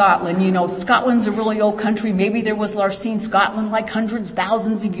friends in Scotland. Scotland's a really old country. Maybe there was Larsine, Scotland, like hundreds,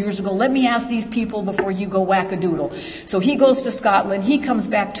 thousands of years ago. Let me ask these people before you go whack-a-doodle. So he goes to Scotland. He comes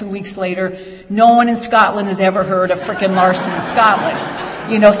back 2 weeks later. No one in Scotland has ever heard of frickin' Larsine, Scotland.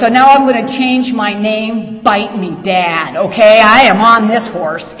 So now I'm going to change my name, Bite Me Dad, okay? I am on this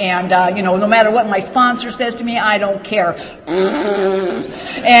horse, and, no matter what my sponsor says to me, I don't care.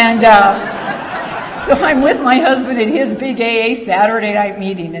 And so I'm with my husband at his big AA Saturday night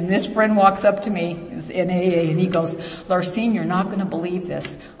meeting, and this friend walks up to me in AA, and he goes, Larsine, you're not going to believe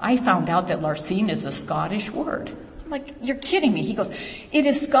this. I found out that Larsine is a Scottish word. Like, you're kidding me. He goes, it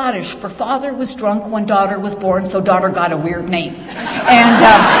is Scottish for father was drunk when daughter was born, so daughter got a weird name. And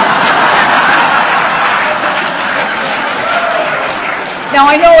now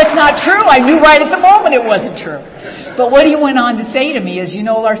I know it's not true. I knew right at the moment it wasn't true. But what he went on to say to me is,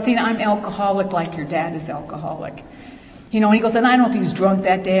 Larsine, I'm alcoholic like your dad is alcoholic. And he goes, and I don't know if he was drunk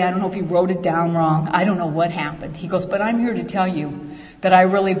that day. I don't know if he wrote it down wrong. I don't know what happened. He goes, but I'm here to tell you that I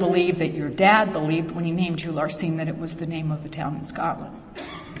really believe that your dad believed when he named you Larsine that it was the name of a town in Scotland.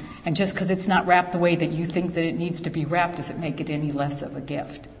 And just because it's not wrapped the way that you think that it needs to be wrapped doesn't make it any less of a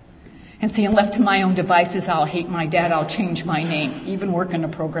gift. And see, and left to my own devices, I'll hate my dad, I'll change my name, even work in a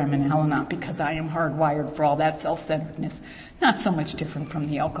program in Al-Anon because I am hardwired for all that self-centeredness. Not so much different from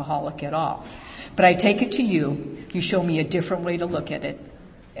the alcoholic at all. But I take it to you, you show me a different way to look at it,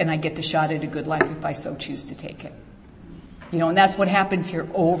 and I get the shot at a good life if I so choose to take it. And that's what happens here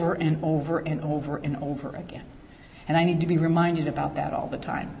over and over and over and over again. And I need to be reminded about that all the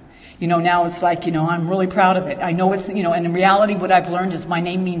time. Now it's like, I'm really proud of it. I know it's, and in reality what I've learned is my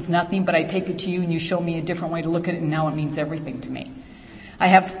name means nothing, but I take it to you and you show me a different way to look at it, and now it means everything to me. I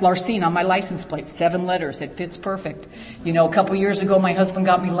have Larsine on my license plate, 7 letters. It fits perfect. A couple years ago, my husband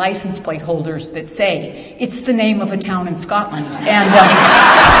got me license plate holders that say, it's the name of a town in Scotland.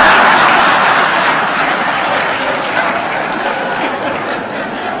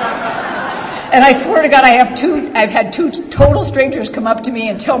 And I swear to God, I've had 2 total strangers come up to me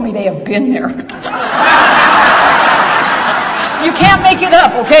and tell me they have been there. You can't make it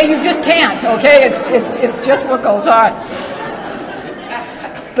up, okay? You just can't, okay? It's just what goes on.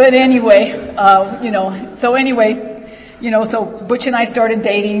 But anyway, so Butch and I started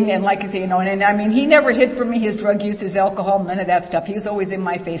dating, and like I say, and I mean, he never hid from me his drug use, his alcohol, none of that stuff. He was always in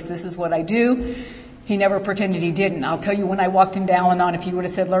my face. This is what I do. He never pretended he didn't. I'll tell you, when I walked into Al-Anon, if you would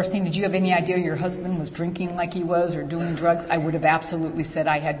have said, Larsine, did you have any idea your husband was drinking like he was or doing drugs? I would have absolutely said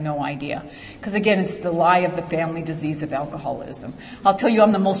I had no idea. Because again, it's the lie of the family disease of alcoholism. I'll tell you,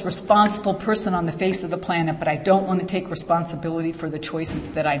 I'm the most responsible person on the face of the planet, but I don't want to take responsibility for the choices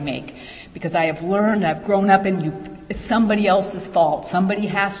that I make. Because I have learned, I've grown up in it's somebody else's fault. Somebody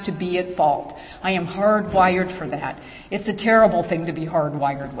has to be at fault. I am hardwired for that. It's a terrible thing to be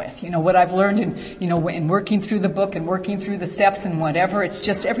hardwired with. What I've learned in working through the book and working through the steps and whatever, it's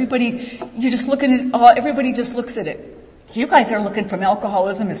just everybody just looks at it. You guys are looking from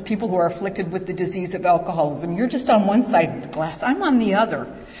alcoholism as people who are afflicted with the disease of alcoholism. You're just on one side of the glass. I'm on the other.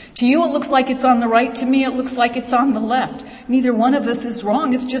 To you, it looks like it's on the right. To me, it looks like it's on the left. Neither one of us is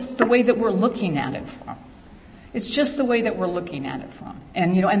wrong. It's just the way that we're looking at it from. It's just the way that we're looking at it from.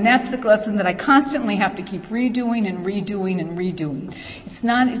 And that's the lesson that I constantly have to keep redoing and redoing and redoing. It's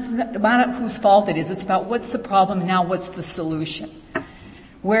not about whose fault it is. It's about what's the problem now, what's the solution.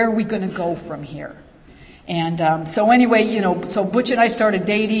 Where are we going to go from here? And so Butch and I started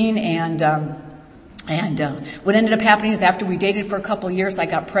dating, and what ended up happening is after we dated for a couple of years, I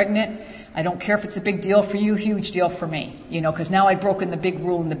got pregnant. I don't care if it's a big deal for you, huge deal for me, because now I'd broken the big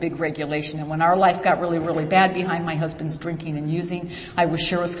rule and the big regulation. And when our life got really, really bad behind my husband's drinking and using, I was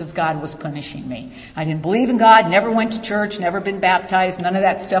sure it was because God was punishing me. I didn't believe in God, never went to church, never been baptized. None of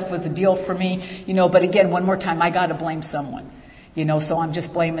that stuff was a deal for me, but again, one more time, I got to blame someone. So I'm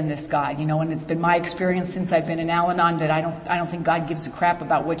just blaming this guy, and it's been my experience since I've been in Al-Anon that I don't think God gives a crap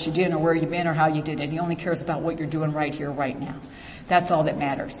about what you did or where you've been or how you did it. He only cares about what you're doing right here, right now. That's all that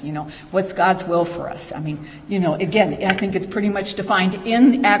matters, What's God's will for us? Again, I think it's pretty much defined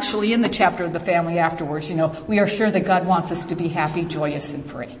in the chapter of the family afterwards. We are sure that God wants us to be happy, joyous, and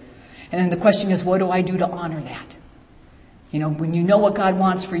free. And then the question is, what do I do to honor that? When you know what God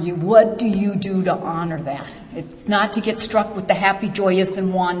wants for you, what do you do to honor that? It's not to get struck with the happy, joyous,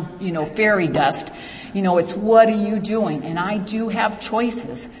 and fairy dust. It's what are you doing? And I do have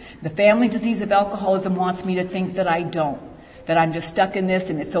choices. The family disease of alcoholism wants me to think that I don't. That I'm just stuck in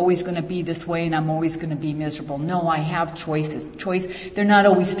this and it's always going to be this way and I'm always going to be miserable. No, I have choices. They're not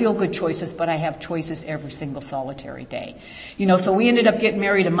always feel-good choices, but I have choices every single solitary day. So we ended up getting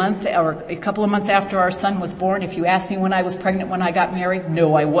married a couple of months after our son was born. If you asked me when I was pregnant when I got married,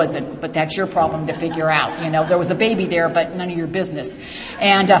 no, I wasn't. But that's your problem to figure out. There was a baby there, but none of your business.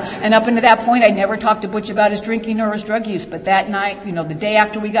 And up until that point, I never talked to Butch about his drinking or his drug use. But that night, the day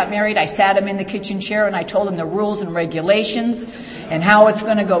after we got married, I sat him in the kitchen chair and I told him the rules and regulations and how it's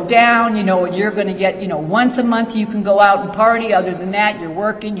going to go down, and you're going to get, once a month you can go out and party. Other than that, you're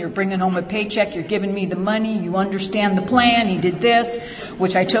working, you're bringing home a paycheck, you're giving me the money, you understand the plan. He did this,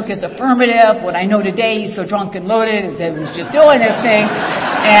 which I took as affirmative. What I know today, he's so drunk and loaded, is that he was just doing this thing.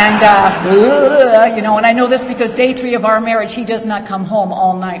 And, and I know this because day 3 of our marriage, he does not come home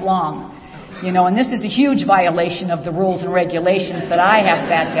all night long. And this is a huge violation of the rules and regulations that I have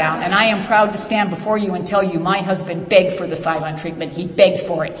sat down. And I am proud to stand before you and tell you my husband begged for the silent treatment. He begged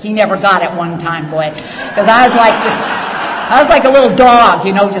for it. He never got it one time, boy. Because I was like a little dog,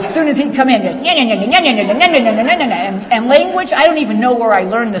 just as soon as he'd come in, just, and language, I don't even know where I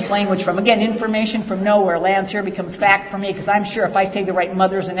learned this language from. Again, information from nowhere lands here, becomes fact for me, because I'm sure if I say the right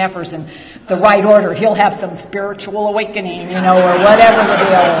mothers and effers in the right order, he'll have some spiritual awakening, or whatever the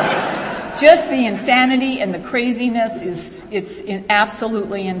deal is. Just the insanity and the craziness it's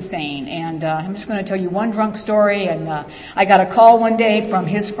absolutely insane. And I'm just going to tell you one drunk story. And I got a call one day from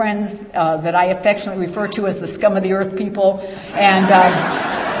his friends that I affectionately refer to as the scum of the earth people. And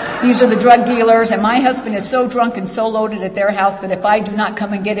these are the drug dealers. And my husband is so drunk and so loaded at their house that if I do not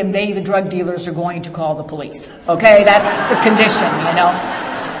come and get him, the drug dealers, are going to call the police. Okay, that's the condition,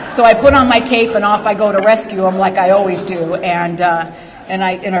 So I put on my cape and off I go to rescue him like I always do. And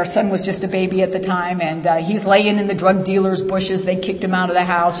our son was just a baby at the time, and he's laying in the drug dealer's bushes. They kicked him out of the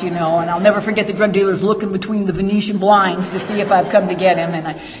house, and I'll never forget the drug dealers looking between the Venetian blinds to see if I've come to get him. And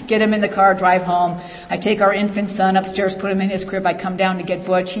I get him in the car, drive home. I take our infant son upstairs, put him in his crib. I come down to get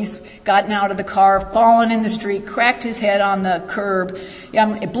Butch. He's gotten out of the car, fallen in the street, cracked his head on the curb.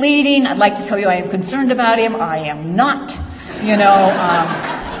 I'm bleeding. I'd like to tell you I am concerned about him. I am not,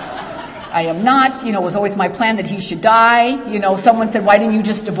 I am not, it was always my plan that he should die. Someone said, why didn't you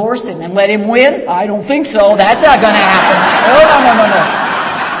just divorce him and let him win? I don't think so. That's not going to happen.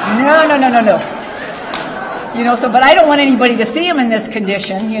 No. But I don't want anybody to see him in this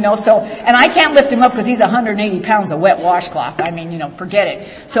condition, and I can't lift him up because he's 180 pounds of wet washcloth. Forget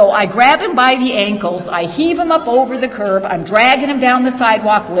it. So I grab him by the ankles. I heave him up over the curb. I'm dragging him down the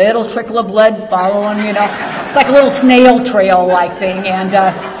sidewalk, little trickle of blood following, It's like a little snail trail like thing.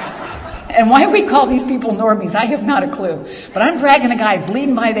 And why we call these people normies, I have not a clue. But I'm dragging a guy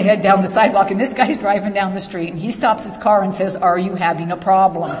bleeding by the head down the sidewalk, and this guy's driving down the street, and he stops his car and says, "Are you having a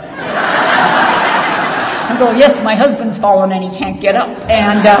problem?" I go, "Yes, my husband's fallen and he can't get up."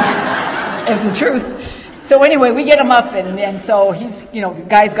 And it's the truth. So anyway, we get him up, and so he's, the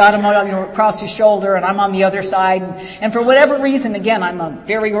guy's got him across his shoulder, and I'm on the other side. And for whatever reason, again, I'm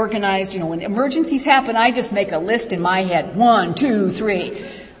very organized. When emergencies happen, I just make a list in my head. 1, 2, 3.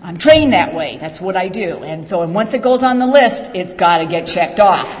 I'm trained that way. That's what I do. And once it goes on the list, it's got to get checked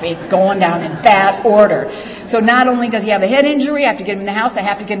off. It's going down in that order. So not only does he have a head injury, I have to get him in the house, I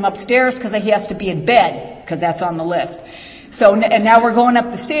have to get him upstairs because he has to be in bed because that's on the list. So, and now we're going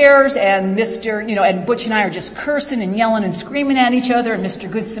up the stairs, and and Butch and I are just cursing and yelling and screaming at each other, and Mr.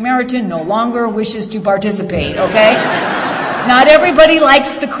 Good Samaritan no longer wishes to participate, okay? Not everybody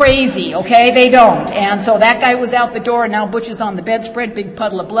likes the crazy, okay? They don't. And so that guy was out the door, and now Butch is on the bedspread, big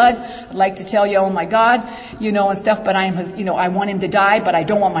puddle of blood. I'd like to tell you, oh my God, and stuff, but I want him to die, but I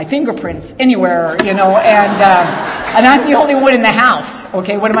don't want my fingerprints anywhere, and I'm the only one in the house,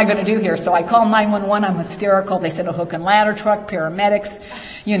 okay? What am I going to do here? So I call 911, I'm hysterical. They sent a hook and ladder truck, paramedics,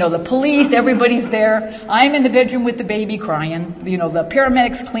 the police, everybody's there. I'm in the bedroom with the baby crying. The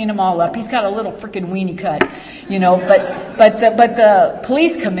paramedics clean him all up. He's got a little freaking weenie cut, but the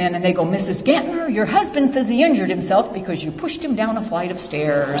police come in and they go, "Mrs. Gantner, your husband says he injured himself because you pushed him down a flight of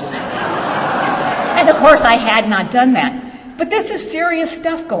stairs." And of course I had not done that. But this is serious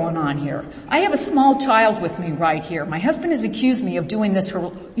stuff going on here. I have a small child with me right here. My husband has accused me of doing this,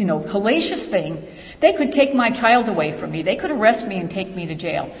 hellacious thing. They could take my child away from me. They could arrest me and take me to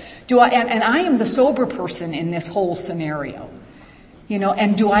jail. And I am the sober person in this whole scenario.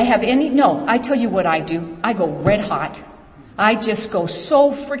 And do I have any? No, I tell you what I do. I go red hot. I just go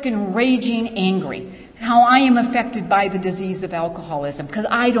so freaking raging angry. How I am affected by the disease of alcoholism, because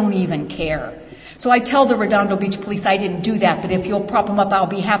I don't even care. So I tell the Redondo Beach Police I didn't do that, but if you'll prop him up, I'll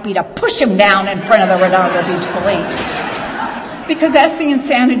be happy to push him down in front of the Redondo Beach Police. Because that's the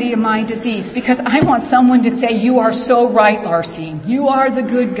insanity of my disease. Because I want someone to say, "You are so right, Larcene. You are the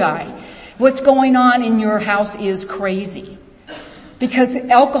good guy. What's going on in your house is crazy." Because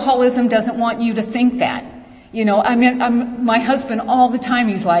alcoholism doesn't want you to think that. My husband all the time,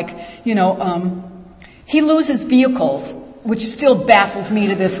 he's like, he loses vehicles, which still baffles me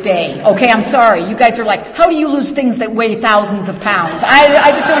to this day. Okay, I'm sorry. You guys are like, how do you lose things that weigh thousands of pounds?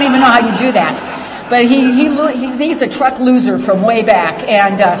 I just don't even know how you do that. But he's a truck loser from way back.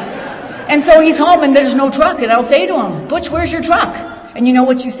 And so he's home and there's no truck. And I'll say to him, "Butch, where's your truck?" And you know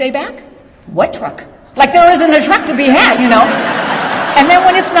what you say back? "What truck?" Like there isn't a truck to be had, And then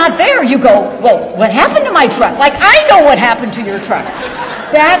when it's not there, you go, "Well, what happened to my truck?" Like, I know what happened to your truck.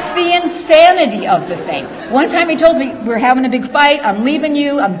 That's the insanity of the thing. One time he told me, "We're having a big fight. I'm leaving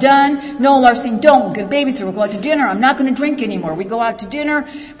you. I'm done." "No, Larcene, don't. We'll get a babysitter. We'll go out to dinner. I'm not going to drink anymore." We go out to dinner.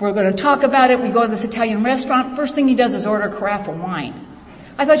 We're going to talk about it. We go to this Italian restaurant. First thing he does is order a carafe of wine.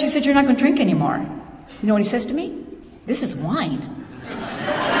 "I thought you said you're not going to drink anymore." You know what he says to me? "This is wine."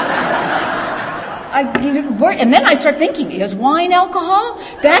 And then I start thinking, is wine alcohol?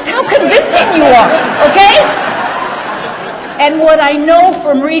 That's how convincing you are, okay? And what I know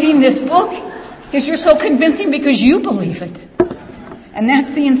from reading this book is you're so convincing because you believe it. And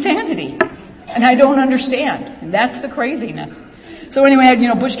that's the insanity. And I don't understand. And that's the craziness. So anyway,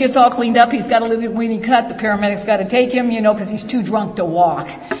 Butch gets all cleaned up. He's got a little weenie cut. The paramedics got to take him, because he's too drunk to walk.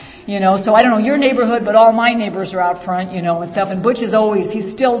 So I don't know your neighborhood, but all my neighbors are out front, and stuff. And Butch is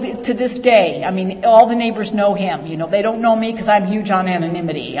he's still to this day. I mean, all the neighbors know him. They don't know me because I'm huge on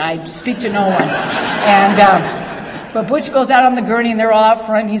anonymity. I speak to no one. But Butch goes out on the gurney and they're all out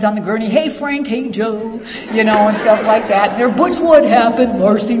front. And he's on the gurney. "Hey, Frank. Hey, Joe." And stuff like that. They're, "Butch, what happened?"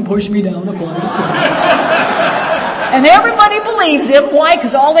 "Larcene pushed me down a flight of stairs." And everybody believes him. Why?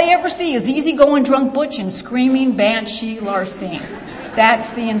 Because all they ever see is easygoing drunk Butch and screaming banshee Larcene. That's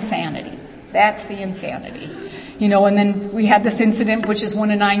the insanity. That's the insanity. And then we had this incident, Butch is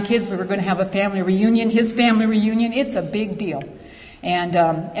one of 9 kids. We were going to have a family reunion. His family reunion, it's a big deal. And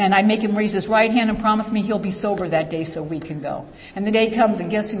I make him raise his right hand and promise me he'll be sober that day so we can go. And the day comes, and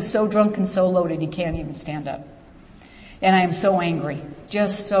guess who's so drunk and so loaded he can't even stand up. And I am so angry.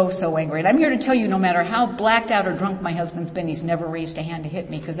 Just so angry. And I'm here to tell you, no matter how blacked out or drunk my husband's been, he's never raised a hand to hit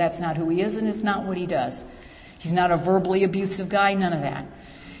me because that's not who he is and it's not what he does. He's not a verbally abusive guy, none of that.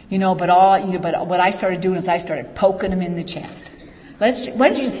 But what I started doing is I started poking him in the chest. Why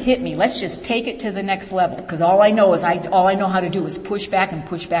don't you just hit me? Let's just take it to the next level. Because all I know how to do is push back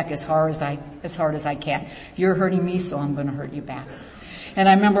as hard as I can. You're hurting me, so I'm going to hurt you back. And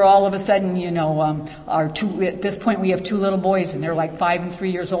I remember all of a sudden, at this point we have 2 little boys, and they're like 5 and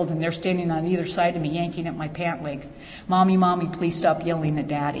 3 years old, and they're standing on either side of me, yanking at my pant leg. Mommy, Mommy, please stop yelling at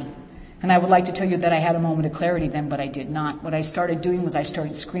Daddy. And I would like to tell you that I had a moment of clarity then, but I did not. What I started doing was I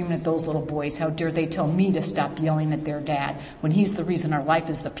started screaming at those little boys. How dare they tell me to stop yelling at their dad when he's the reason our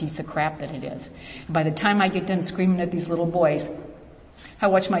life is the piece of crap that it is. And by the time I get done screaming at these little boys, I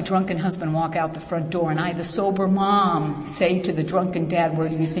watch my drunken husband walk out the front door, and I, the sober mom, say to the drunken dad, where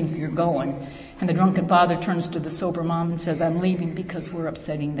do you think you're going? And the drunken father turns to the sober mom and says, I'm leaving because we're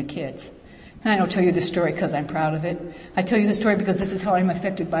upsetting the kids. And I don't tell you this story because I'm proud of it. I tell you this story because this is how I'm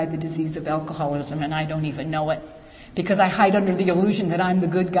affected by the disease of alcoholism, and I don't even know it. Because I hide under the illusion that I'm the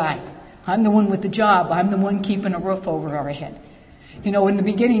good guy. I'm the one with the job. I'm the one keeping a roof over our head. In the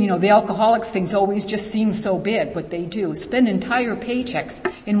beginning, the alcoholics things always just seem so big, what they do. Spend entire paychecks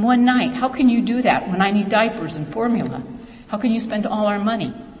in one night. How can you do that when I need diapers and formula? How can you spend all our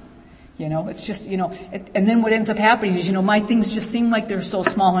money? It's just, and then what ends up happening is, my things just seem like they're so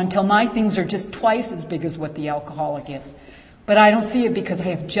small until my things are just twice as big as what the alcoholic is. But I don't see it because I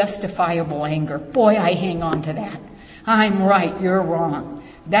have justifiable anger. Boy, I hang on to that. I'm right, you're wrong.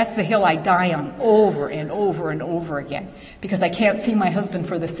 That's the hill I die on over and over and over again because I can't see my husband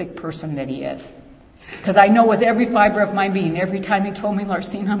for the sick person that he is. Because I know with every fiber of my being, every time he told me,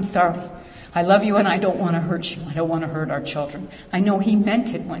 Larcene, I'm sorry. I love you and I don't want to hurt you. I don't want to hurt our children. I know he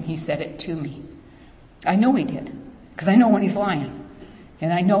meant it when he said it to me. I know he did because I know when he's lying.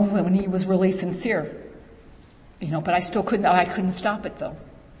 And I know when he was really sincere. But I couldn't stop it though.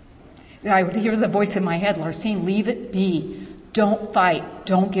 I would hear the voice in my head, Larcene, leave it be. Don't fight.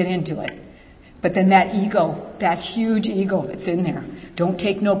 Don't get into it. But then that ego, that huge ego that's in there, don't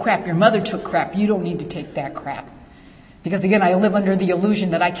take no crap. Your mother took crap. You don't need to take that crap. Because again, I live under the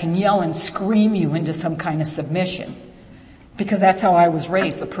illusion that I can yell and scream you into some kind of submission. Because that's how I was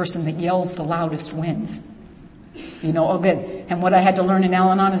raised. The person that yells the loudest wins. Again, and what I had to learn in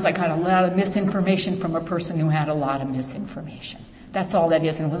Al-Anon is I got a lot of misinformation from a person who had a lot of misinformation. That's all that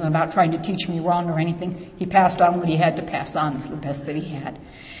is. And it wasn't about trying to teach me wrong or anything. He passed on what he had to pass on. It's the best that he had.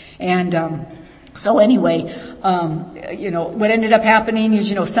 And so anyway, what ended up happening is,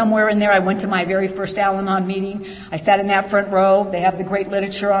 somewhere in there, I went to my very first Al-Anon meeting. I sat in that front row. They have the great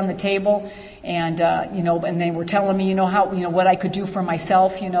literature on the table. And, and they were telling me, how, what I could do for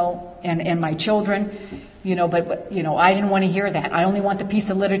myself, and my children. But I didn't want to hear that. I only want the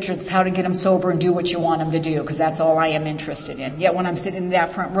piece of literature that's how to get them sober and do what you want them to do, because that's all I am interested in. Yet when I'm sitting in that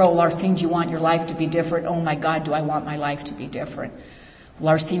front row, Larcene, do you want your life to be different? Oh my God, do I want my life to be different?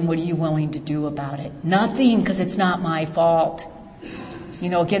 Larcene, what are you willing to do about it? Nothing, because it's not my fault.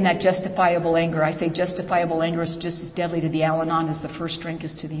 Again, that justifiable anger. I say justifiable anger is just as deadly to the Al-Anon as the first drink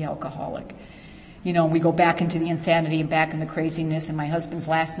is to the alcoholic. We go back into the insanity and back in the craziness, and my husband's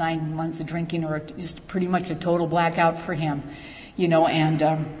last 9 months of drinking are just pretty much a total blackout for him, and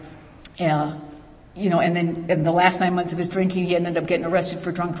then in the last 9 months of his drinking, he ended up getting arrested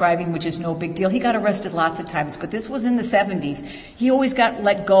for drunk driving, which is no big deal. He got arrested lots of times, but this was in the 70s. He always got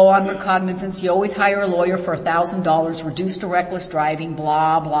let go on recognizance. You always hire a lawyer for $1,000, reduced to reckless driving,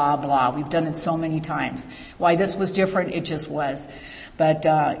 blah, blah, blah. We've done it so many times. Why this was different, it just was. But,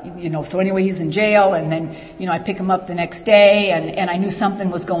 so anyway, he's in jail, and then, I pick him up the next day, and I knew something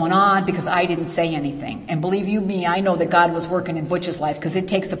was going on because I didn't say anything. And believe you me, I know that God was working in Butch's life because it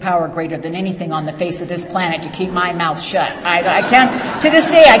takes a power greater than anything on the face of this planet to keep my mouth shut. I can't, to this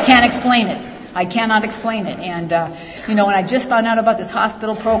day, I can't explain it. I cannot explain it. And, and I just found out about this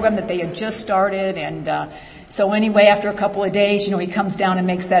hospital program that they had just started, and, so anyway, after a couple of days, he comes down and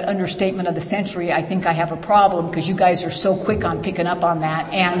makes that understatement of the century. I think I have a problem because you guys are so quick on picking up on that.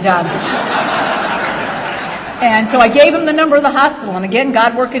 And so I gave him the number of the hospital. And again,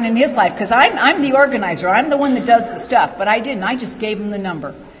 God working in his life because I'm the organizer. I'm the one that does the stuff. But I didn't. I just gave him the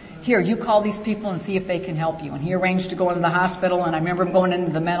number. Here, you call these people and see if they can help you. And he arranged to go into the hospital, and I remember him going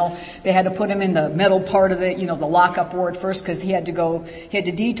into the metal. They had to put him in the metal part of the, the lockup ward first because he had to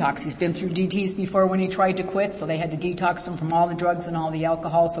detox. He's been through DTs before when he tried to quit, so they had to detox him from all the drugs and all the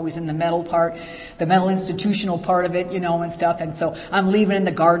alcohol, so he's in the metal part, the mental institutional part of it, and stuff. And so I'm leaving, and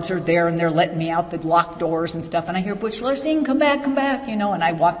the guards are there, and they're letting me out the locked doors and stuff, and I hear, Butch Larcene, come back, and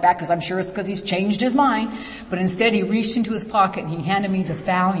I walk back because I'm sure it's because he's changed his mind. But instead, he reached into his pocket, and he handed me the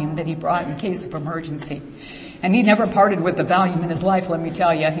Valium that he brought in case of emergency. And he never parted with the Valium in his life, let me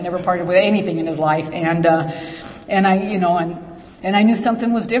tell you. He never parted with anything in his life. And I knew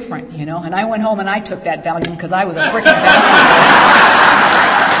something was different, And I went home and I took that Valium because I was a freaking bastard.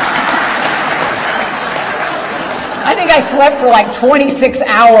 I think I slept for like 26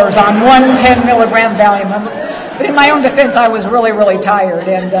 hours on one 10 milligram Valium. But in my own defense, I was really, really tired.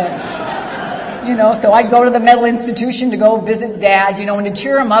 And, so I'd go to the mental institution to go visit Dad, and to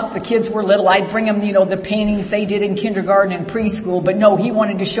cheer him up. The kids were little. I'd bring him, the paintings they did in kindergarten and preschool. But no, he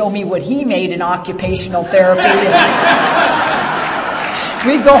wanted to show me what he made in occupational therapy.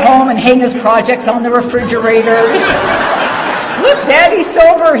 We'd go home and hang his projects on the refrigerator. Look, Daddy's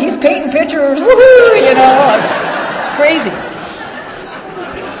sober. He's painting pictures. Woohoo! It's crazy.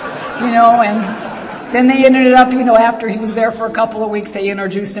 And then they ended up, after he was there for a couple of weeks, they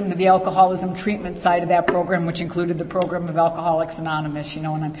introduced him to the alcoholism treatment side of that program, which included the program of Alcoholics Anonymous, and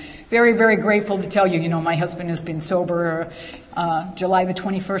I'm very, very grateful to tell you, my husband has been sober July the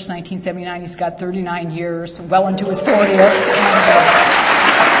 21st, 1979. He's got 39 years, well into his 40th.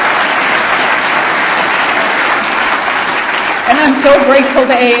 And I'm so grateful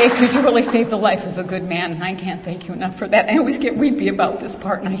to AA because you really saved the life of a good man, and I can't thank you enough for that. I always get weepy about this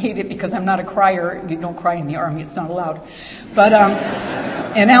part, and I hate it because I'm not a crier. You don't cry in the Army; it's not allowed. But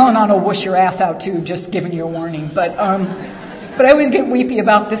and Al-Anon will whoosh your ass out too, just giving you a warning. But I always get weepy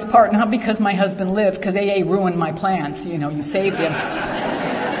about this part, not because my husband lived, because AA ruined my plans. You saved him.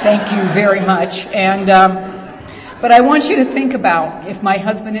 Thank you very much. And but I want you to think about if my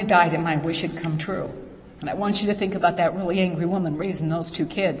husband had died and my wish had come true. And I want you to think about that really angry woman raising those 2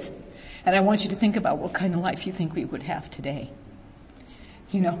 kids. And I want you to think about what kind of life you think we would have today.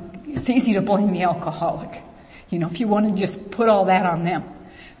 It's easy to blame the alcoholic. If you want to just put all that on them.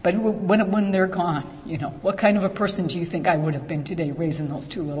 But when they're gone, what kind of a person do you think I would have been today raising those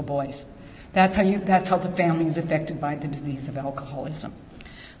 2 little boys? That's how the family is affected by the disease of alcoholism.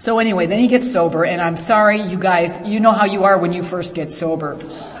 So anyway, then he gets sober, and I'm sorry, you guys, you know how you are when you first get sober.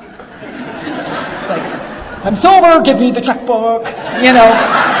 It's like, I'm sober, give me the checkbook,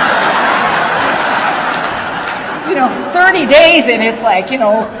 30 days and it's like,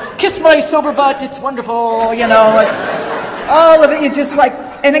 kiss my sober butt, it's wonderful, it's all of it. It's just like,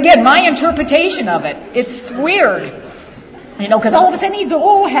 and again, my interpretation of it, it's weird, because all of a sudden he's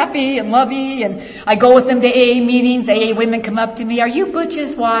happy and lovey, and I go with them to AA meetings. AA women come up to me, are you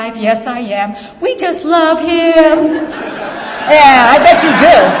Butch's wife? Yes, I am. We just love him. Yeah, I bet you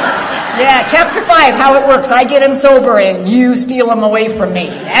do. Yeah, chapter 5, how it works. I get him sober and you steal him away from me.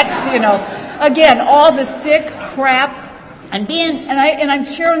 That's, again, all the sick crap. And I'm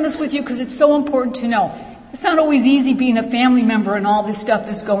sharing this with you because it's so important to know. It's not always easy being a family member and all this stuff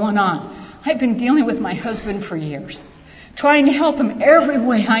that's going on. I've been dealing with my husband for years, trying to help him every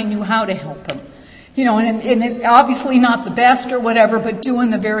way I knew how to help him. And it, obviously not the best or whatever, but doing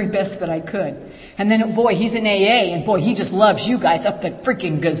the very best that I could. And then, boy, he's in AA, and boy, he just loves you guys up the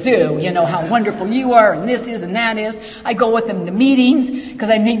freaking gazoo. How wonderful you are, and this is and that is. I go with him to meetings, because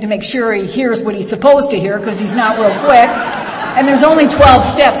I need to make sure he hears what he's supposed to hear, because he's not real quick. And there's only 12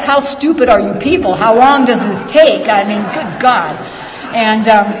 steps. How stupid are you people? How long does this take? I mean, good God. And,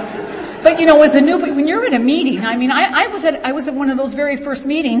 but as a when you're at a meeting, I was at one of those very first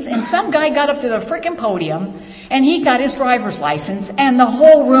meetings, and some guy got up to the frickin' podium, and he got his driver's license, and the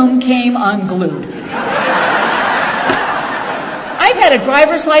whole room came unglued. I've had a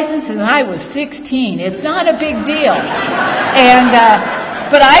driver's license since I was 16. It's not a big deal.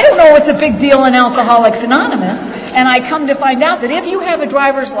 But I don't know it's a big deal in Alcoholics Anonymous. And I come to find out that if you have a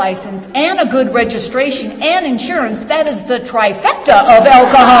driver's license and a good registration and insurance, that is the trifecta of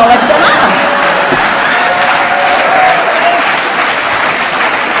Alcoholics Anonymous.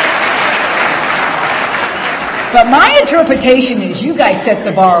 But my interpretation is you guys set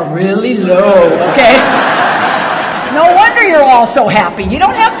the bar really low, okay? No wonder you're all so happy. You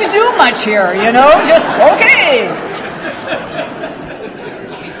don't have to do much here, just okay.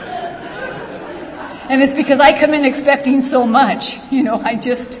 And it's because I come in expecting so much. I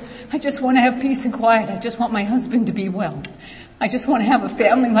just want to have peace and quiet. I just want my husband to be well. I just want to have a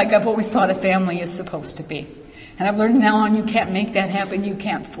family like I've always thought a family is supposed to be. And I've learned now on you can't make that happen. You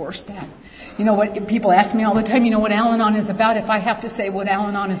can't force that. What people ask me all the time, what Al-Anon is about? If I have to say what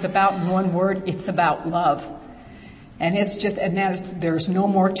Al-Anon is about in one word, it's about love. And it's just, and there's no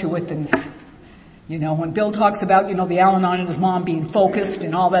more to it than that. When Bill talks about, the Al-Anon and his mom being focused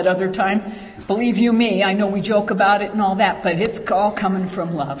and all that other time, believe you me, I know we joke about it and all that, but it's all coming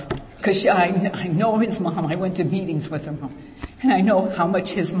from love. Because I know his mom. I went to meetings with her mom. And I know how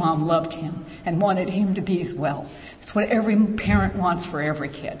much his mom loved him and wanted him to be as well. It's what every parent wants for every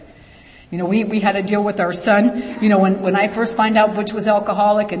kid. You know, we had to deal with our son. You know, when I first find out Butch was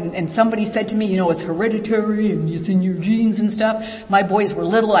alcoholic and somebody said to me, you know, it's hereditary and it's in your genes and stuff. My boys were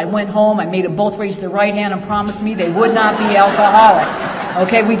little. I went home. I made them both raise their right hand and promised me they would not be alcoholic.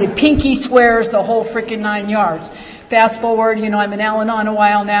 Okay, we did pinky swears, the whole freaking 9 yards. Fast forward, you know, I'm in Al-Anon a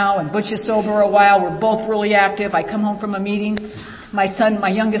while now and Butch is sober a while. We're both really active. I come home from a meeting. My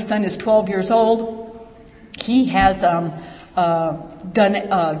youngest son is 12 years old. He has dropped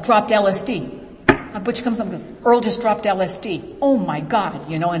LSD. Butch comes up and goes, Earl just dropped LSD. Oh my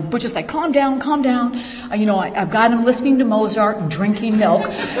God, you know, and Butch is like, calm down. You know, I've got him listening to Mozart and drinking milk.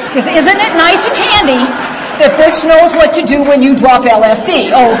 Because isn't it nice and handy that Butch knows what to do when you drop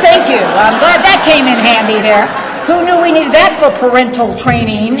LSD? Oh, thank you. I'm glad that came in handy there. Who knew we needed that for parental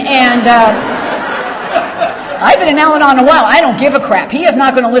training? And I've been in Al-Anon a while. I don't give a crap. He is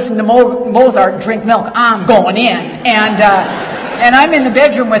not going to listen to Mozart and drink milk. I'm going in. And I'm in the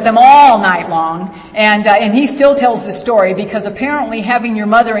bedroom with him all night long. And he still tells the story because apparently having your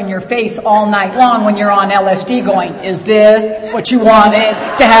mother in your face all night long when you're on LSD going, is this what you wanted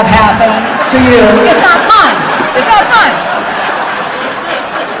to have happen to you? It's not fun. It's not fun.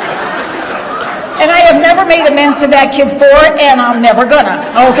 And I have never made amends to that kid for it, and I'm never gonna.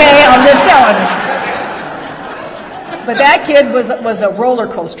 Okay? I'm just telling you. But that kid was a roller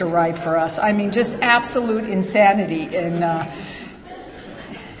coaster ride for us. I mean, just absolute insanity. And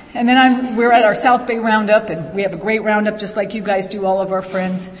then we're at our South Bay Roundup, and we have a great roundup just like you guys do, all of our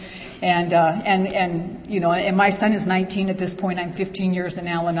friends. And you know, and my son is 19 at this point. I'm 15 years in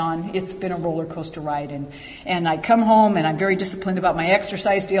Al-Anon. It's been a roller coaster ride. And I come home and I'm very disciplined about my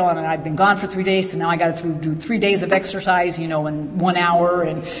exercise deal. And I've been gone for 3 days, so now I got to do 3 days of exercise, you know, in 1 hour.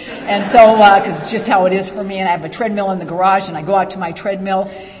 And so, because it's just how it is for me. And I have a treadmill in the garage, and I go out to my treadmill.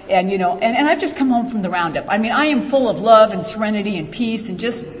 And, you know, and I've just come home from the roundup. I mean, I am full of love and serenity and peace and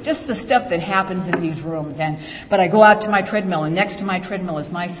just the stuff that happens in these rooms. But I go out to my treadmill, and next to my treadmill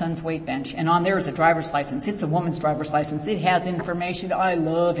is my son's weight bench. And on there is a driver's license. It's a woman's driver's license. It has information. I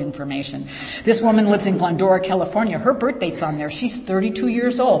love information. This woman lives in Glendora, California. Her birth date's on there. She's 32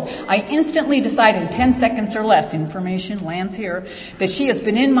 years old. I instantly decide in 10 seconds or less, information lands here, that she has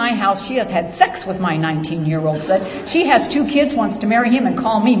been in my house. She has had sex with my 19-year-old son. She has 2 kids, wants to marry him and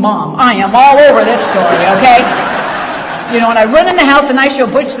call me Mom. I am all over this story, okay? You know, and I run in the house and I show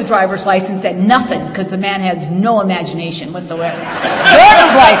Butch the driver's license at nothing because the man has no imagination whatsoever.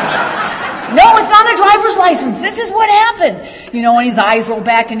 Driver's license. No, it's not a driver's license. This is what happened. You know, and his eyes roll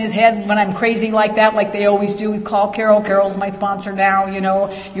back in his head when I'm crazy like that, like they always do. We call Carol. Carol's my sponsor now, you know.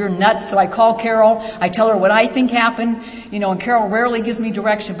 You're nuts. So I call Carol. I tell her what I think happened. You know, and Carol rarely gives me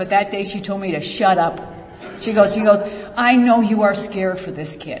direction, but that day she told me to shut up. She goes, I know you are scared for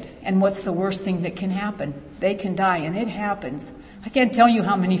this kid. And what's the worst thing that can happen? They can die, and it happens. I can't tell you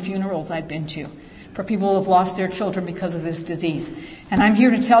how many funerals I've been to for people who have lost their children because of this disease. And I'm here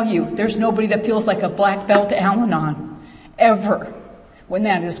to tell you, there's nobody that feels like a black belt Al-Anon ever when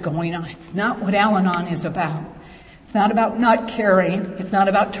that is going on. It's not what Al-Anon is about. It's not about not caring. It's not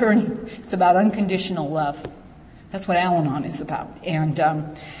about turning. It's about unconditional love. That's what Al-Anon is about. And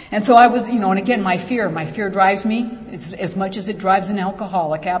so I was, you know, and again, my fear drives me as much as it drives an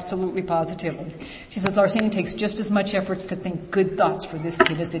alcoholic, absolutely positively. She says, Larcene, it takes just as much efforts to think good thoughts for this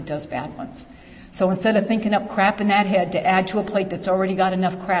kid as it does bad ones. So instead of thinking up crap in that head to add to a plate that's already got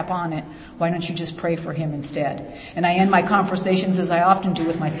enough crap on it, why don't you just pray for him instead? And I end my conversations, as I often do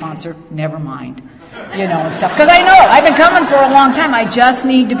with my sponsor, never mind, you know, and stuff. Because I know, I've been coming for a long time. I just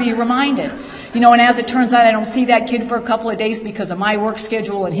need to be reminded. You know, and as it turns out, I don't see that kid for a couple of days because of my work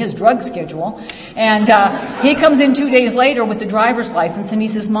schedule and his drug schedule. And he comes in 2 days later with the driver's license, and he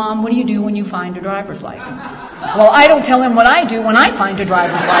says, Mom, what do you do when you find a driver's license? Well, I don't tell him what I do when I find a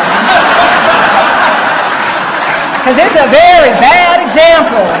driver's license. Because it's a very bad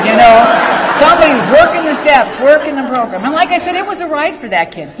example, you know. Somebody who's working the steps, working the program. And like I said, it was a ride for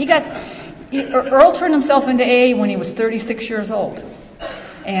that kid. Earl turned himself into AA when he was 36 years old.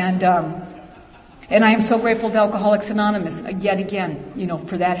 And I am so grateful to Alcoholics Anonymous, yet again, you know,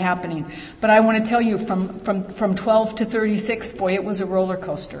 for that happening. But I want to tell you, from 12 to 36, boy, it was a roller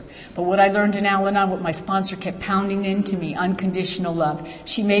coaster. But what I learned in Al-Anon, what my sponsor kept pounding into me, unconditional love.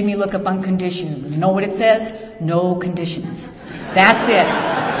 She made me look up unconditional. You know what it says? No conditions. That's it.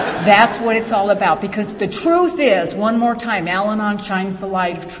 That's what it's all about. Because the truth is, one more time, Al-Anon shines the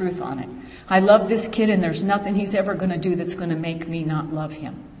light of truth on it. I love this kid, and there's nothing he's ever going to do that's going to make me not love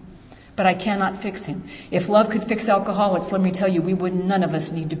him. But I cannot fix him. If love could fix alcoholics, let me tell you, none of us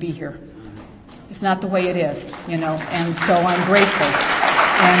need to be here. It's not the way it is, you know, and so I'm grateful.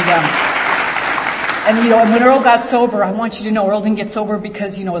 And, and when Earl got sober, I want you to know Earl didn't get sober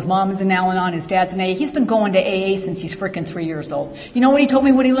because, his mom is in Al-Anon, his dad's in AA. He's been going to AA since he's freaking 3 years old. You know what he told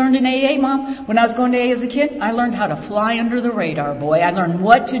me what he learned in AA, Mom? When I was going to AA as a kid, I learned how to fly under the radar, boy. I learned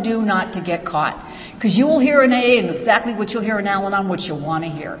what to do not to get caught. Because you will hear in AA and exactly what you'll hear in Al-Anon, what you'll want to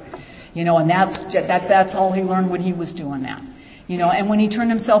hear. And that's all he learned when he was doing that. And when he turned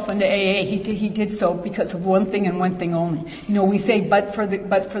himself into AA, he did so because of one thing and one thing only. We say, but for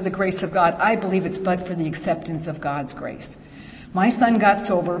the grace of God. I believe it's but for the acceptance of God's grace. My son got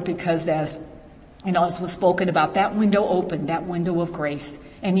sober because as was spoken about, that window opened, that window of grace,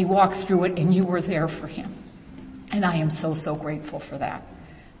 and he walked through it, and you were there for him. And I am so, so grateful for that.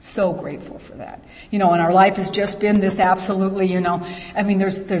 So grateful for that. And our life has just been this absolutely,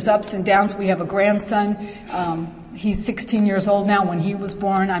 there's ups and downs. We have a grandson. He's 16 years old now. When he was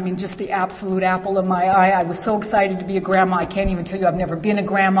born, just the absolute apple of my eye. I was so excited to be a grandma. I can't even tell you I've never been a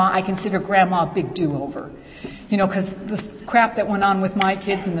grandma. I consider grandma a big do-over. Because this crap that went on with my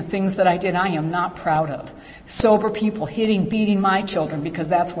kids and the things that I did, I am not proud of. Sober people beating my children because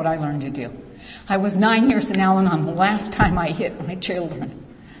that's what I learned to do. I was 9 years in Al-Anon the last time I hit my children.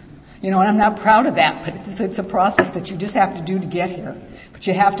 And I'm not proud of that, but it's a process that you just have to do to get here. But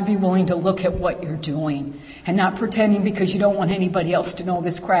you have to be willing to look at what you're doing and not pretending because you don't want anybody else to know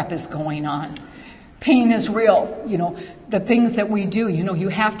this crap is going on. Pain is real. The things that we do, you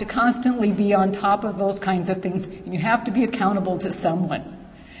have to constantly be on top of those kinds of things. And you have to be accountable to someone.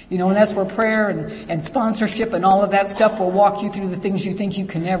 And that's where prayer and sponsorship and all of that stuff will walk you through the things you think you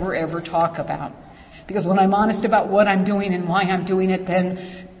can never, ever talk about. Because when I'm honest about what I'm doing and why I'm doing it,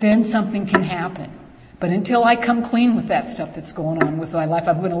 then something can happen. But until I come clean with that stuff that's going on with my life,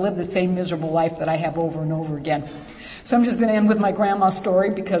 I'm going to live the same miserable life that I have over and over again. So I'm just going to end with my grandma's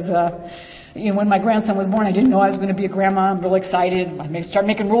story because when my grandson was born, I didn't know I was going to be a grandma. I'm real excited. I start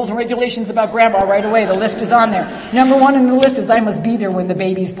making rules and regulations about grandma right away. The list is on there. Number 1 in the list is I must be there when the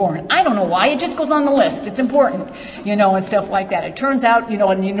baby's born. I don't know why. It just goes on the list. It's important, and stuff like that. It turns out,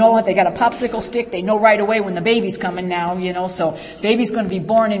 and you know what? They got a popsicle stick. They know right away when the baby's coming now, so baby's going to be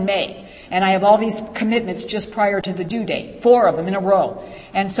born in May. And I have all these commitments just prior to the due date, 4 of them in a row.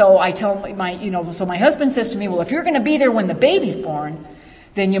 And so I tell so my husband says to me, well, if you're going to be there when the baby's born,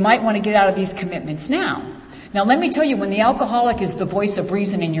 then you might want to get out of these commitments now. Now, let me tell you, when the alcoholic is the voice of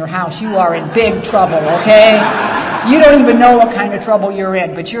reason in your house, you are in big trouble, okay? You don't even know what kind of trouble you're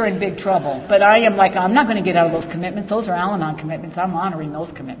in, but you're in big trouble. But I am like, I'm not going to get out of those commitments. Those are Al-Anon commitments. I'm honoring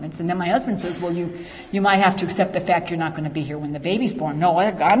those commitments. And then my husband says, well, you might have to accept the fact you're not going to be here when the baby's born. No,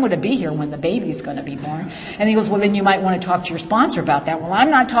 I'm going to be here when the baby's going to be born. And he goes, well, then you might want to talk to your sponsor about that. Well, I'm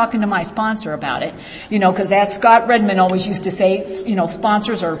not talking to my sponsor about it, because as Scott Redmond always used to say,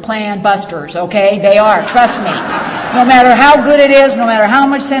 sponsors are plan busters, okay? They are. Trust me. No matter how good it is, no matter how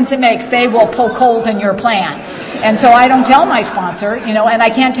much sense it makes, they will poke holes in your plan. And so I don't tell my sponsor, and I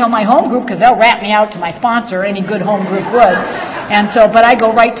can't tell my home group because they'll rat me out to my sponsor. Any good home group would. And so, but I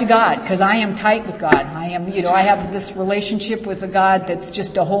go right to God because I am tight with God. I am, I have this relationship with a God that's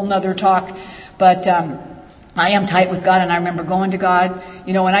just a whole nother talk. But I am tight with God, and I remember going to God,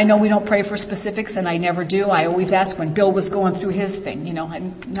 and I know we don't pray for specifics, and I never do. I always ask when Bill was going through his thing,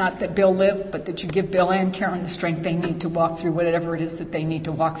 and not that Bill lived, but that you give Bill and Karen the strength they need to walk through whatever it is that they need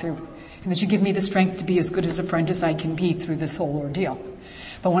to walk through, and that you give me the strength to be as good as a friend as I can be through this whole ordeal.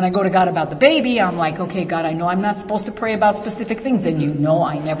 But when I go to God about the baby, I'm like, okay, God, I know I'm not supposed to pray about specific things, and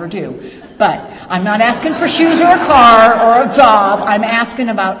I never do. But I'm not asking for shoes or a car or a job. I'm asking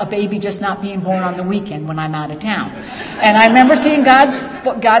about a baby just not being born on the weekend when I'm out of town. And I remember seeing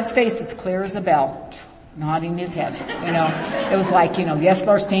God's face, it's clear as a bell, nodding his head. It was like, yes,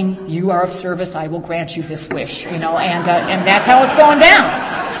 Larstine, you are of service. I will grant you this wish, and that's how it's going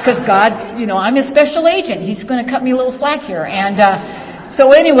down. Because God's, I'm his special agent. He's going to cut me a little slack here. And,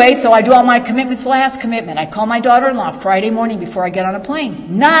 so anyway, I do all my commitments. Last commitment, I call my daughter-in-law Friday morning before I get on a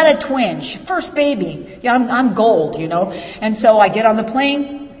plane. Not a twinge. First baby. Yeah, I'm gold, And so I get on the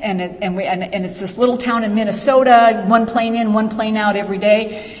plane, and it's this little town in Minnesota. One plane in, one plane out every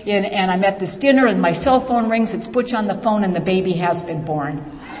day. And I'm at this dinner, and my cell phone rings. It's Butch on the phone, and the baby has been born.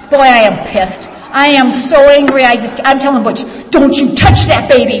 Boy, I am pissed. I am so angry. I'm telling Butch, don't you touch that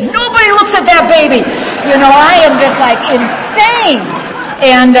baby. Nobody looks at that baby. I am just like insane.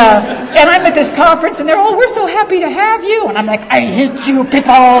 And I'm at this conference, and they're, we're so happy to have you. And I'm like, I hate you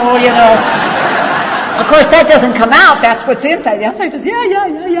people, Of course, that doesn't come out. That's what's inside. The outside says, yeah,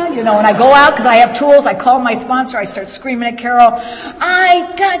 And I go out because I have tools. I call my sponsor. I start screaming at Carol. I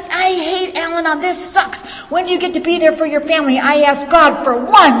hate Al-Anon. This sucks. When do you get to be there for your family? I ask God for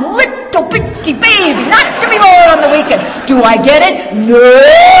one little bitty baby, not to be born on the weekend. Do I get it?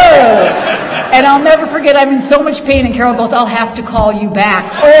 No. And I'll never forget, I'm in so much pain, and Carol goes, I'll have to call you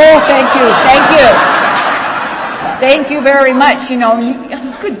back. Oh, thank you. Thank you very much. You know,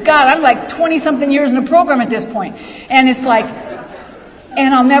 good God, I'm like 20-something years in the program at this point. And it's like,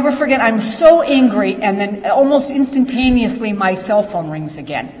 and I'll never forget, I'm so angry, and then almost instantaneously my cell phone rings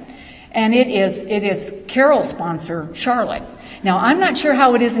again. And it is Carol's sponsor, Charlotte. Now, I'm not sure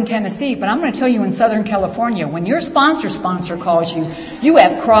how it is in Tennessee, but I'm going to tell you in Southern California, when your sponsor calls you, you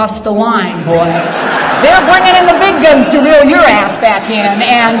have crossed the line, boy. They're bringing in the big guns to reel your ass back in.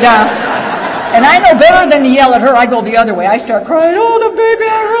 And I know better than to yell at her. I go the other way. I start crying, oh, the baby,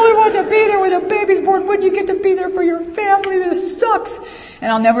 I really want to be there when the baby's born. Wouldn't you get to be there for your family? This sucks.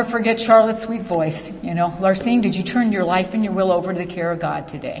 And I'll never forget Charlotte's sweet voice. You know, Larsine, did you turn your life and your will over to the care of God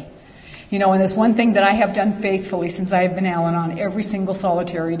today? You know, and there's one thing that I have done faithfully since I have been Al-Anon every single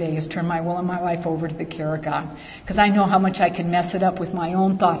solitary day is turn my will and my life over to the care of God. Because I know how much I can mess it up with my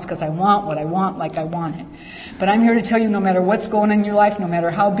own thoughts because I want what I want like I want it. But I'm here to tell you, no matter what's going on in your life, no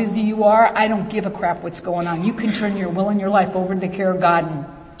matter how busy you are, I don't give a crap what's going on. You can turn your will and your life over to the care of God in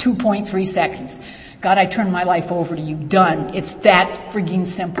 2.3 seconds. God, I turn my life over to you. Done. It's that frigging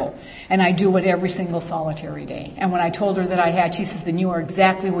simple. And I do it every single solitary day. And when I told her that I had, she says, then you are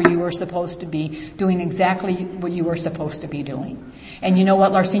exactly where you were supposed to be, doing exactly what you were supposed to be doing. And you know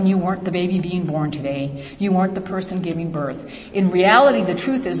what, Larsine? You weren't the baby being born today. You weren't the person giving birth. In reality, the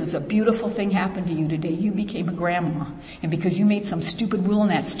truth is a beautiful thing happened to you today. You became a grandma. And because you made some stupid rule in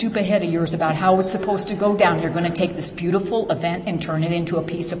that stupid head of yours about how it's supposed to go down, you're going to take this beautiful event and turn it into a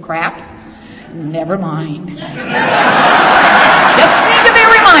piece of crap? Never mind. Just need to be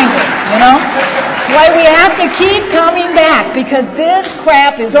reminded, you know? That's why we have to keep coming back, because this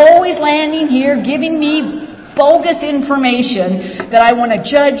crap is always landing here, giving me bogus information that I want to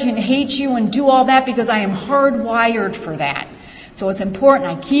judge and hate you and do all that because I am hardwired for that. So it's important.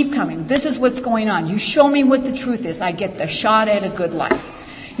 I keep coming. This is what's going on. You show me what the truth is. I get the shot at a good life.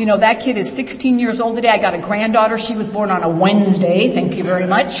 You know, that kid is 16 years old today. I got a granddaughter. She was born on a Wednesday. Thank you very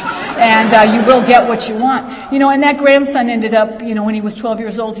much. And you will get what you want. You know, and that grandson ended up, you know, when he was 12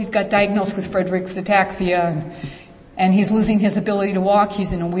 years old, he's got diagnosed with Friedreich's ataxia. And he's losing his ability to walk.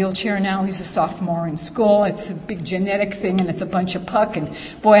 He's in a wheelchair now. He's a sophomore in school. It's a big genetic thing, and it's a bunch of puck. And,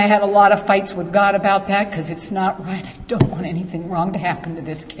 boy, I had a lot of fights with God about that because it's not right. I don't want anything wrong to happen to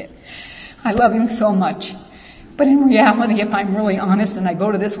this kid. I love him so much. But in reality, if I'm really honest, and I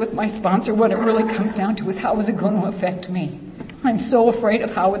go to this with my sponsor, what it really comes down to is how is it going to affect me? I'm so afraid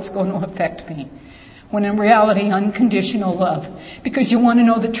of how it's going to affect me. When in reality, unconditional love. Because you want to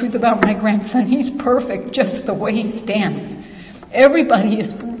know the truth about my grandson. He's perfect just the way he stands. Everybody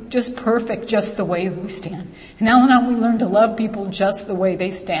is just perfect just the way we stand. In Al-Anon, we learn to love people just the way they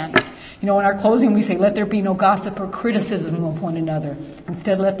stand. You know, in our closing, we say, let there be no gossip or criticism of one another.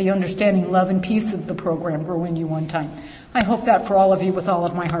 Instead, let the understanding, love, and peace of the program grow in you one time. I hope that for all of you with all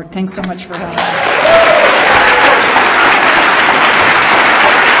of my heart. Thanks so much for having me.